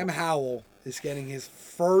 And Sam Howell is getting his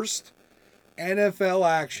first NFL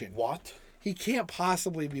action. What? He can't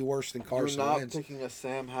possibly be worse than You're Carson not Wentz. picking a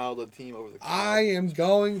Sam Howell team over the. I am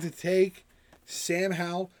going to take Sam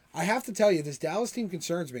Howell. I have to tell you, this Dallas team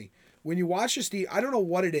concerns me. When you watch this team, I don't know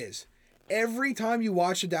what it is. Every time you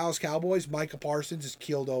watch the Dallas Cowboys, Micah Parsons is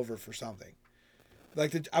keeled over for something.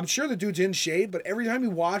 Like I'm sure the dude's in shape, but every time you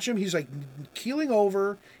watch him, he's like keeling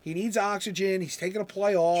over. He needs oxygen. He's taking a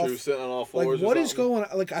play off. True, sitting on all Like fours. what or is something. going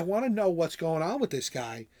on? Like I want to know what's going on with this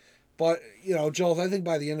guy. But Joel, I think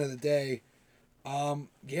by the end of the day,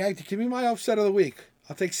 give me my upset of the week.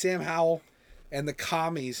 I'll take Sam Howell and the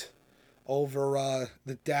Commies over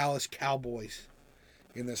the Dallas Cowboys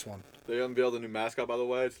in this one. They unveiled a new mascot, by the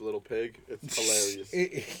way. It's a little pig. It's hilarious.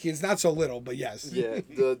 It's not so little, but yes. Yeah,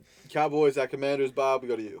 the Cowboys at Commanders. Bob, we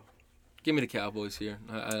go to you. Give me the Cowboys here.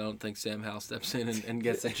 I don't think Sam Howell steps in and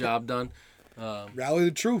gets the job done. Rally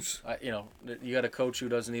the troops. You got a coach who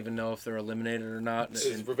doesn't even know if they're eliminated or not. Is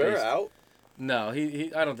And Rivera he's- out? No,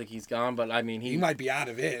 he. I don't think he's gone, but I mean He might be out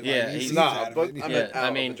of it. Yeah, Like, he's seems not, out of but it.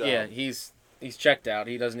 I mean, out of the job. he's checked out.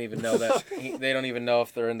 He doesn't even know that. They don't even know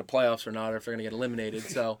if they're in the playoffs or not, or if they're going to get eliminated.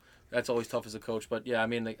 So that's always tough as a coach. But yeah, I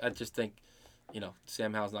mean, I just think,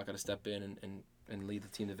 Sam Howell's not going to step in and lead the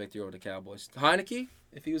team to victory over the Cowboys. Heineke,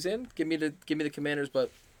 if he was in, give me the Commanders,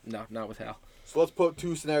 but no, not with Hal. So let's put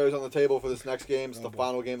two scenarios on the table for this next game. It's the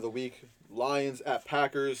final game of the week. Lions at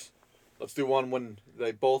Packers. Let's do one when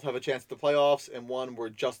they both have a chance at the playoffs and one where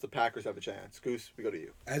just the Packers have a chance. Goose, we go to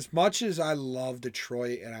you. As much as I love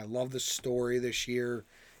Detroit and I love the story this year,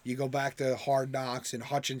 you go back to Hard Knocks and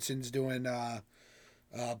Hutchinson's doing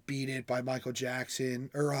Beat It by Michael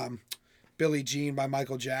Jackson, or Billie Jean by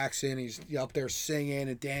Michael Jackson. He's up there singing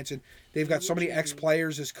and dancing. They've got so many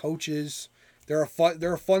ex-players as coaches. They're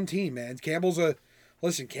a fun team, man. Campbell's a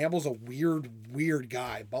weird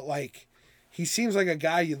guy, but like he seems like a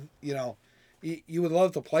guy you would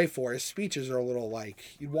love to play for. His speeches are a little like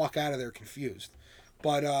you'd walk out of there confused.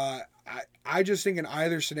 But I just think in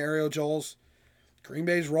either scenario, Joel's Green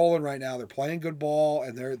Bay's rolling right now. They're playing good ball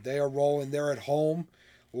and they are rolling. They're at home.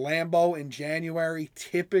 Lambeau in January,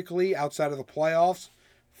 typically outside of the playoffs,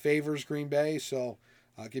 favors Green Bay. So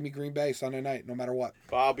give me Green Bay Sunday night, no matter what.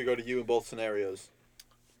 Bob, we go to you in both scenarios.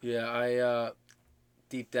 Yeah, I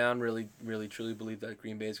deep down really, really, truly believe that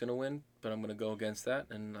Green Bay is going to win, but I'm going to go against that,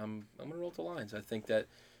 and I'm going to roll with the Lions. I think that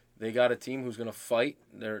they got a team who's going to fight.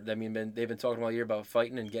 They've been talking all year about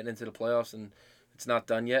fighting and getting into the playoffs, and it's not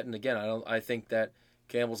done yet. And again, I think that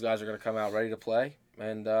Campbell's guys are going to come out ready to play,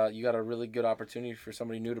 and you got a really good opportunity for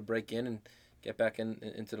somebody new to break in and get back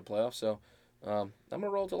into the playoffs. So I'm going to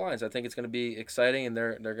roll with the Lions. I think it's going to be exciting, and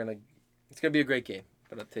it's going to be a great game.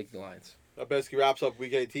 But I'll take the Lions. That basically wraps up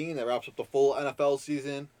Week 18. That wraps up the full NFL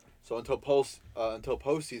season. So until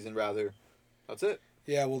postseason rather, that's it.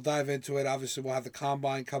 Yeah, we'll dive into it. Obviously, we'll have the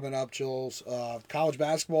combine coming up, Jules. College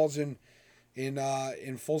basketball's in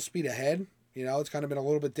full speed ahead. You know, it's kind of been a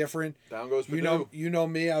little bit different. Down goes Purdue. You know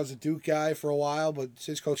me. I was a Duke guy for a while, but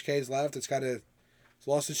since Coach K's left, it's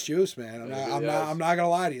lost its juice, man. I'm not gonna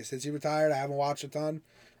lie to you. Since he retired, I haven't watched a ton.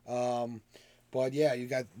 But yeah, you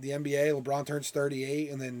got the NBA. LeBron turns 38,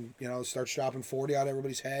 and then starts dropping 40 on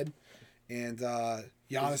everybody's head. And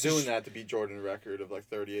Giannis He's doing that to beat Jordan's record of like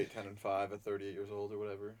 38, 10, and 5 at 38 years old or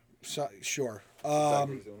whatever. So, sure.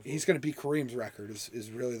 Exactly He's going to beat Kareem's record is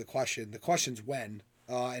really the question. The question's when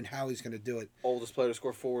and how he's going to do it. Oldest player to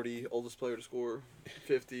score 40, oldest player to score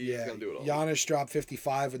 50. Yeah, He's going to do it all. Giannis dropped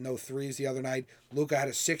 55 with no threes the other night. Luka had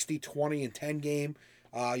a 60, 20, and 10 game.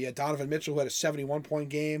 Donovan Mitchell who had a 71-point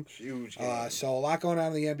game. Huge game. So a lot going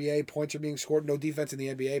on in the NBA. Points are being scored. No defense in the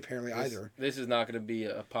NBA apparently either. This is not going to be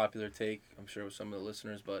a popular take, I'm sure, with some of the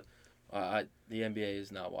listeners, but the NBA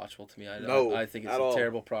is not watchable to me. I think it's a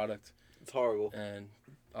terrible product. It's horrible. And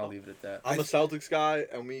I'll leave it at that. I'm a Celtics guy,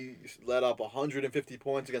 and we let up 150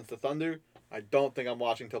 points against the Thunder. I don't think I'm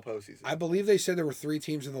watching till postseason. I believe they said there were 3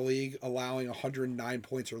 teams in the league allowing 109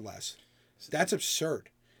 points or less. That's absurd.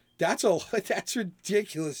 That's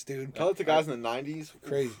ridiculous, dude. Tell it to guys in the 90s.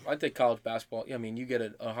 Crazy. I think college basketball. I mean, you get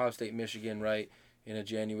an Ohio State, Michigan, right, in a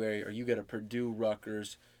January, or you get a Purdue,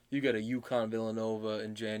 Rutgers, you get a UConn, Villanova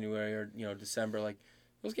in January or December. Like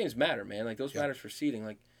those games matter, man. Like those matters for seeding.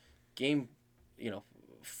 Like game,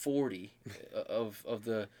 40 of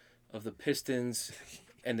the Pistons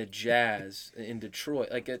and the Jazz in Detroit.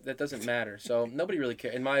 Like that doesn't matter. So nobody really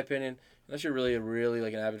cares, in my opinion, unless you're really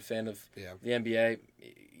like an avid fan of the NBA.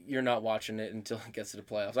 You're not watching it until it gets to the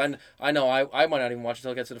playoffs. I know I might not even watch it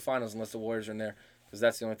until it gets to the finals unless the Warriors are in there because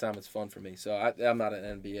that's the only time it's fun for me. So I'm not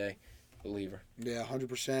an NBA believer. Yeah,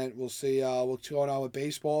 100%. We'll see what's going on with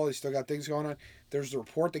baseball. They still got things going on. There's a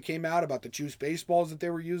report that came out about the juice baseballs that they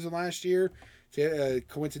were using last year.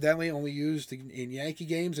 Coincidentally, only used in Yankee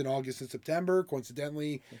games in August and September.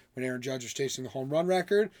 Coincidentally, when Aaron Judge was chasing the home run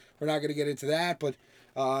record. We're not going to get into that, but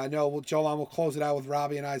I know Joel, we'll close it out with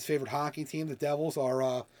Robbie and I's favorite hockey team. The Devils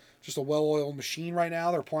are just a well-oiled machine right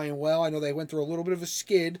now. They're playing well. I know they went through a little bit of a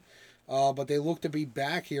skid, but they look to be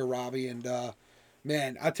back here, Robbie. And,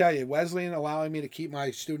 man, I tell you, Wesleyan allowing me to keep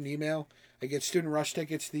my student email. I get student rush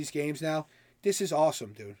tickets to these games now. This is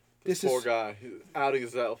awesome, dude. Poor guy. He's outing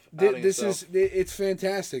himself. It's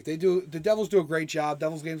fantastic. The Devils do a great job.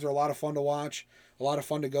 Devils games are a lot of fun to watch, a lot of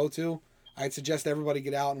fun to go to. I'd suggest everybody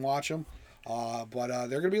get out and watch them. But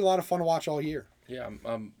they're going to be a lot of fun to watch all year. Yeah,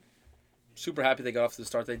 I'm super happy they got off to the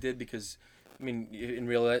start they did because, I mean,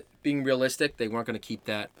 being realistic, they weren't going to keep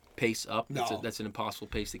that pace up. No. That's an impossible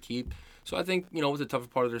pace to keep. So I think, with the tougher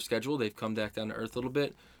part of their schedule, they've come back down to earth a little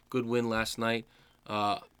bit. Good win last night.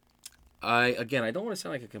 I don't want to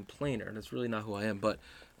sound like a complainer. That's really not who I am. But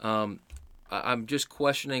I'm just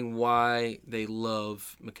questioning why they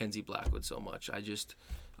love Mackenzie Blackwood so much.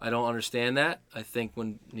 I don't understand that. I think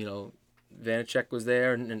when, Vanacek was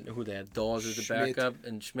there and who they had, Dawes as the Schmidt. backup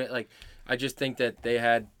and Schmidt. I just think that they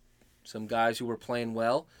had some guys who were playing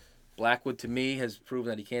well. Blackwood, to me, has proven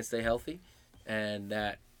that he can't stay healthy and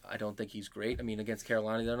that I don't think he's great. I mean, against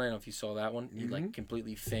Carolina the other night, I don't know if you saw that one. He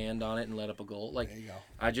completely fanned on it and let up a goal. There you go.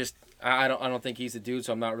 I don't think he's the dude,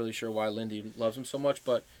 so I'm not really sure why Lindy loves him so much.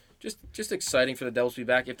 But just exciting for the Devils to be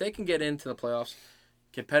back. If they can get into the playoffs,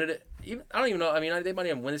 competitive. I don't even know. I mean, they might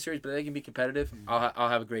even win the series, but if they can be competitive. I'll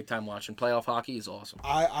have a great time watching. Playoff hockey is awesome.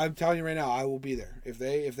 I'm telling you right now, I will be there if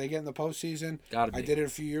they get in the postseason. Gotta be. I did it a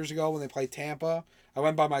few years ago when they played Tampa. I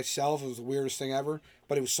went by myself. It was the weirdest thing ever,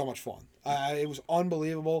 but it was so much fun. It was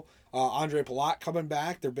unbelievable. Andre Palat coming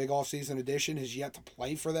back, their big off-season addition, has yet to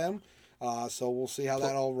play for them. So we'll see how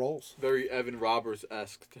that all rolls. Very Evan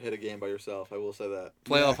Roberts-esque to hit a game by yourself. I will say that.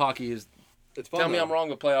 Playoff hockey is. It's fun. Tell me I'm wrong,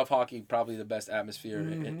 but playoff hockey probably the best atmosphere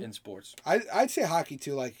in sports. I'd say hockey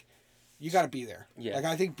too. Like, you got to be there. Yeah. Like,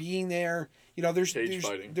 I think being there, there's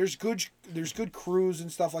fighting. there's good crews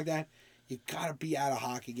and stuff like that. You got to be at a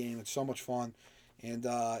hockey game. It's so much fun. and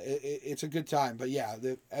it's a good time. But yeah,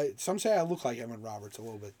 some say I look like Evan Roberts a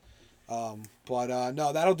little bit. But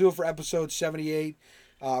no, that'll do it for episode 78.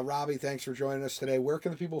 Robbie, thanks for joining us today. Where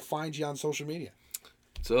can the people find you on social media?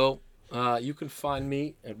 So you can find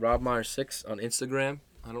me at RobMeyer6 on Instagram.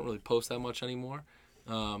 I don't really post that much anymore.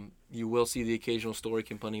 You will see the occasional story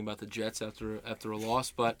complaining about the Jets after a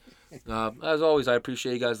loss. But as always, I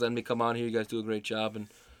appreciate you guys letting me come on here. You guys do a great job, and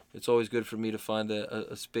it's always good for me to find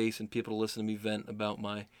a space and people to listen to me vent about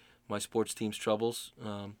my sports team's troubles.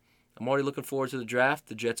 I'm already looking forward to the draft.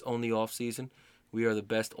 The Jets own the offseason. We are the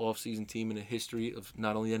best offseason team in the history of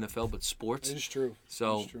not only NFL but sports. It is true.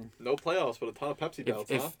 So It's true. No playoffs, but a ton of Pepsi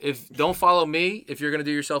belts, if don't follow me, if you're gonna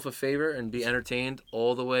do yourself a favor and be entertained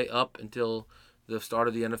all the way up until the start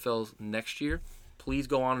of the NFL next year, please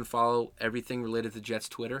go on and follow everything related to Jets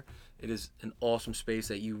Twitter. It is an awesome space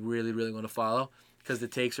that you really, really want to follow because the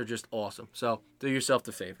takes are just awesome. So do yourself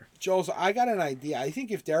the favor. Joel, so I got an idea. I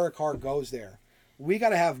think if Derek Carr goes there, we got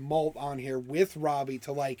to have Molt on here with Robbie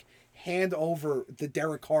to hand over the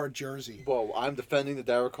Derek Carr jersey. Well, I'm defending the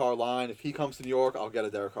Derek Carr line. If he comes to New York, I'll get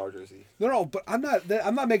a Derek Carr jersey. No, but I'm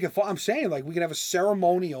not making fun. I'm saying we can have a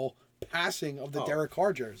ceremonial passing of the Derek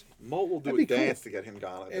Carr jersey. Molt will do That'd a be cool. dance to get him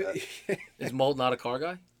gone. I bet. Is Molt not a car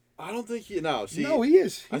guy? I don't think no. See, No, he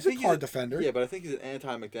is. I He's a think car defender. Yeah, but I think he's an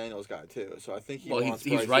anti-McDaniels guy too. So I think he Well, wants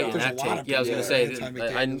he's Bryce right Young. in There's that a lot take. of Yeah, I was people gonna that say are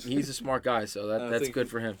anti-McDaniels. he's a smart guy, so I that's think good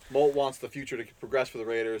for him. Molt wants the future to progress for the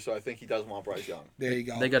Raiders, so I think he does want Bryce Young. There you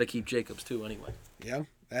go. They got to keep Jacobs too, anyway. Yeah,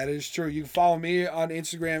 that is true. You can follow me on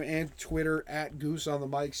Instagram and Twitter at Goose on the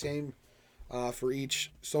Mic. Same for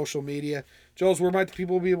each social media. Jules, where might the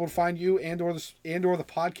people be able to find you and or the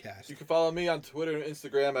podcast? You can follow me on Twitter and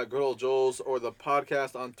Instagram at Good Old Joels, or the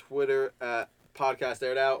podcast on Twitter at Podcast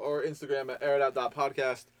Aired Out, or Instagram at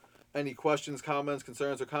airedout.podcast. Any questions, comments,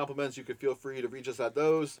 concerns, or compliments, you can feel free to reach us at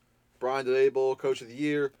those. Brian DeAble, Coach of the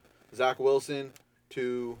Year. Zach Wilson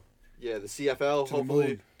to the CFL.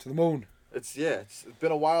 Hopefully, To the moon. it's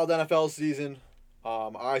been a wild NFL season.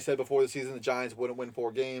 I said before the season the Giants wouldn't win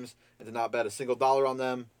 4 games and did not bet a single dollar on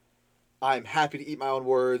them. I'm happy to eat my own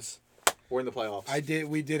words. We're in the playoffs.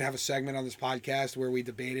 We did have a segment on this podcast where we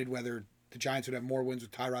debated whether the Giants would have more wins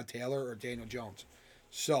with Tyrod Taylor or Daniel Jones.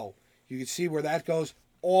 So you can see where that goes.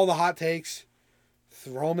 All the hot takes,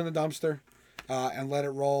 throw them in the dumpster, and let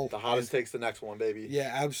it roll. The hottest takes the next one, baby.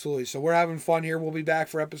 Yeah, absolutely. So we're having fun here. We'll be back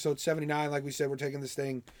for episode 79. Like we said, we're taking this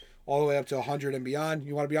thing all the way up to 100 and beyond.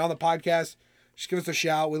 You want to be on the podcast? Just give us a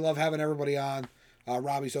shout. We love having everybody on.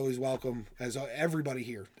 Robbie's always welcome, as everybody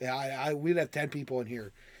here. Yeah, we'd have 10 people in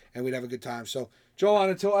here, and we'd have a good time. So, Joel,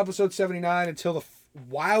 until episode 79, until the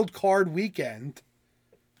wild card weekend.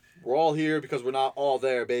 We're all here because we're not all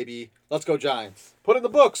there, baby. Let's go Giants. Put it in the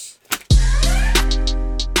books.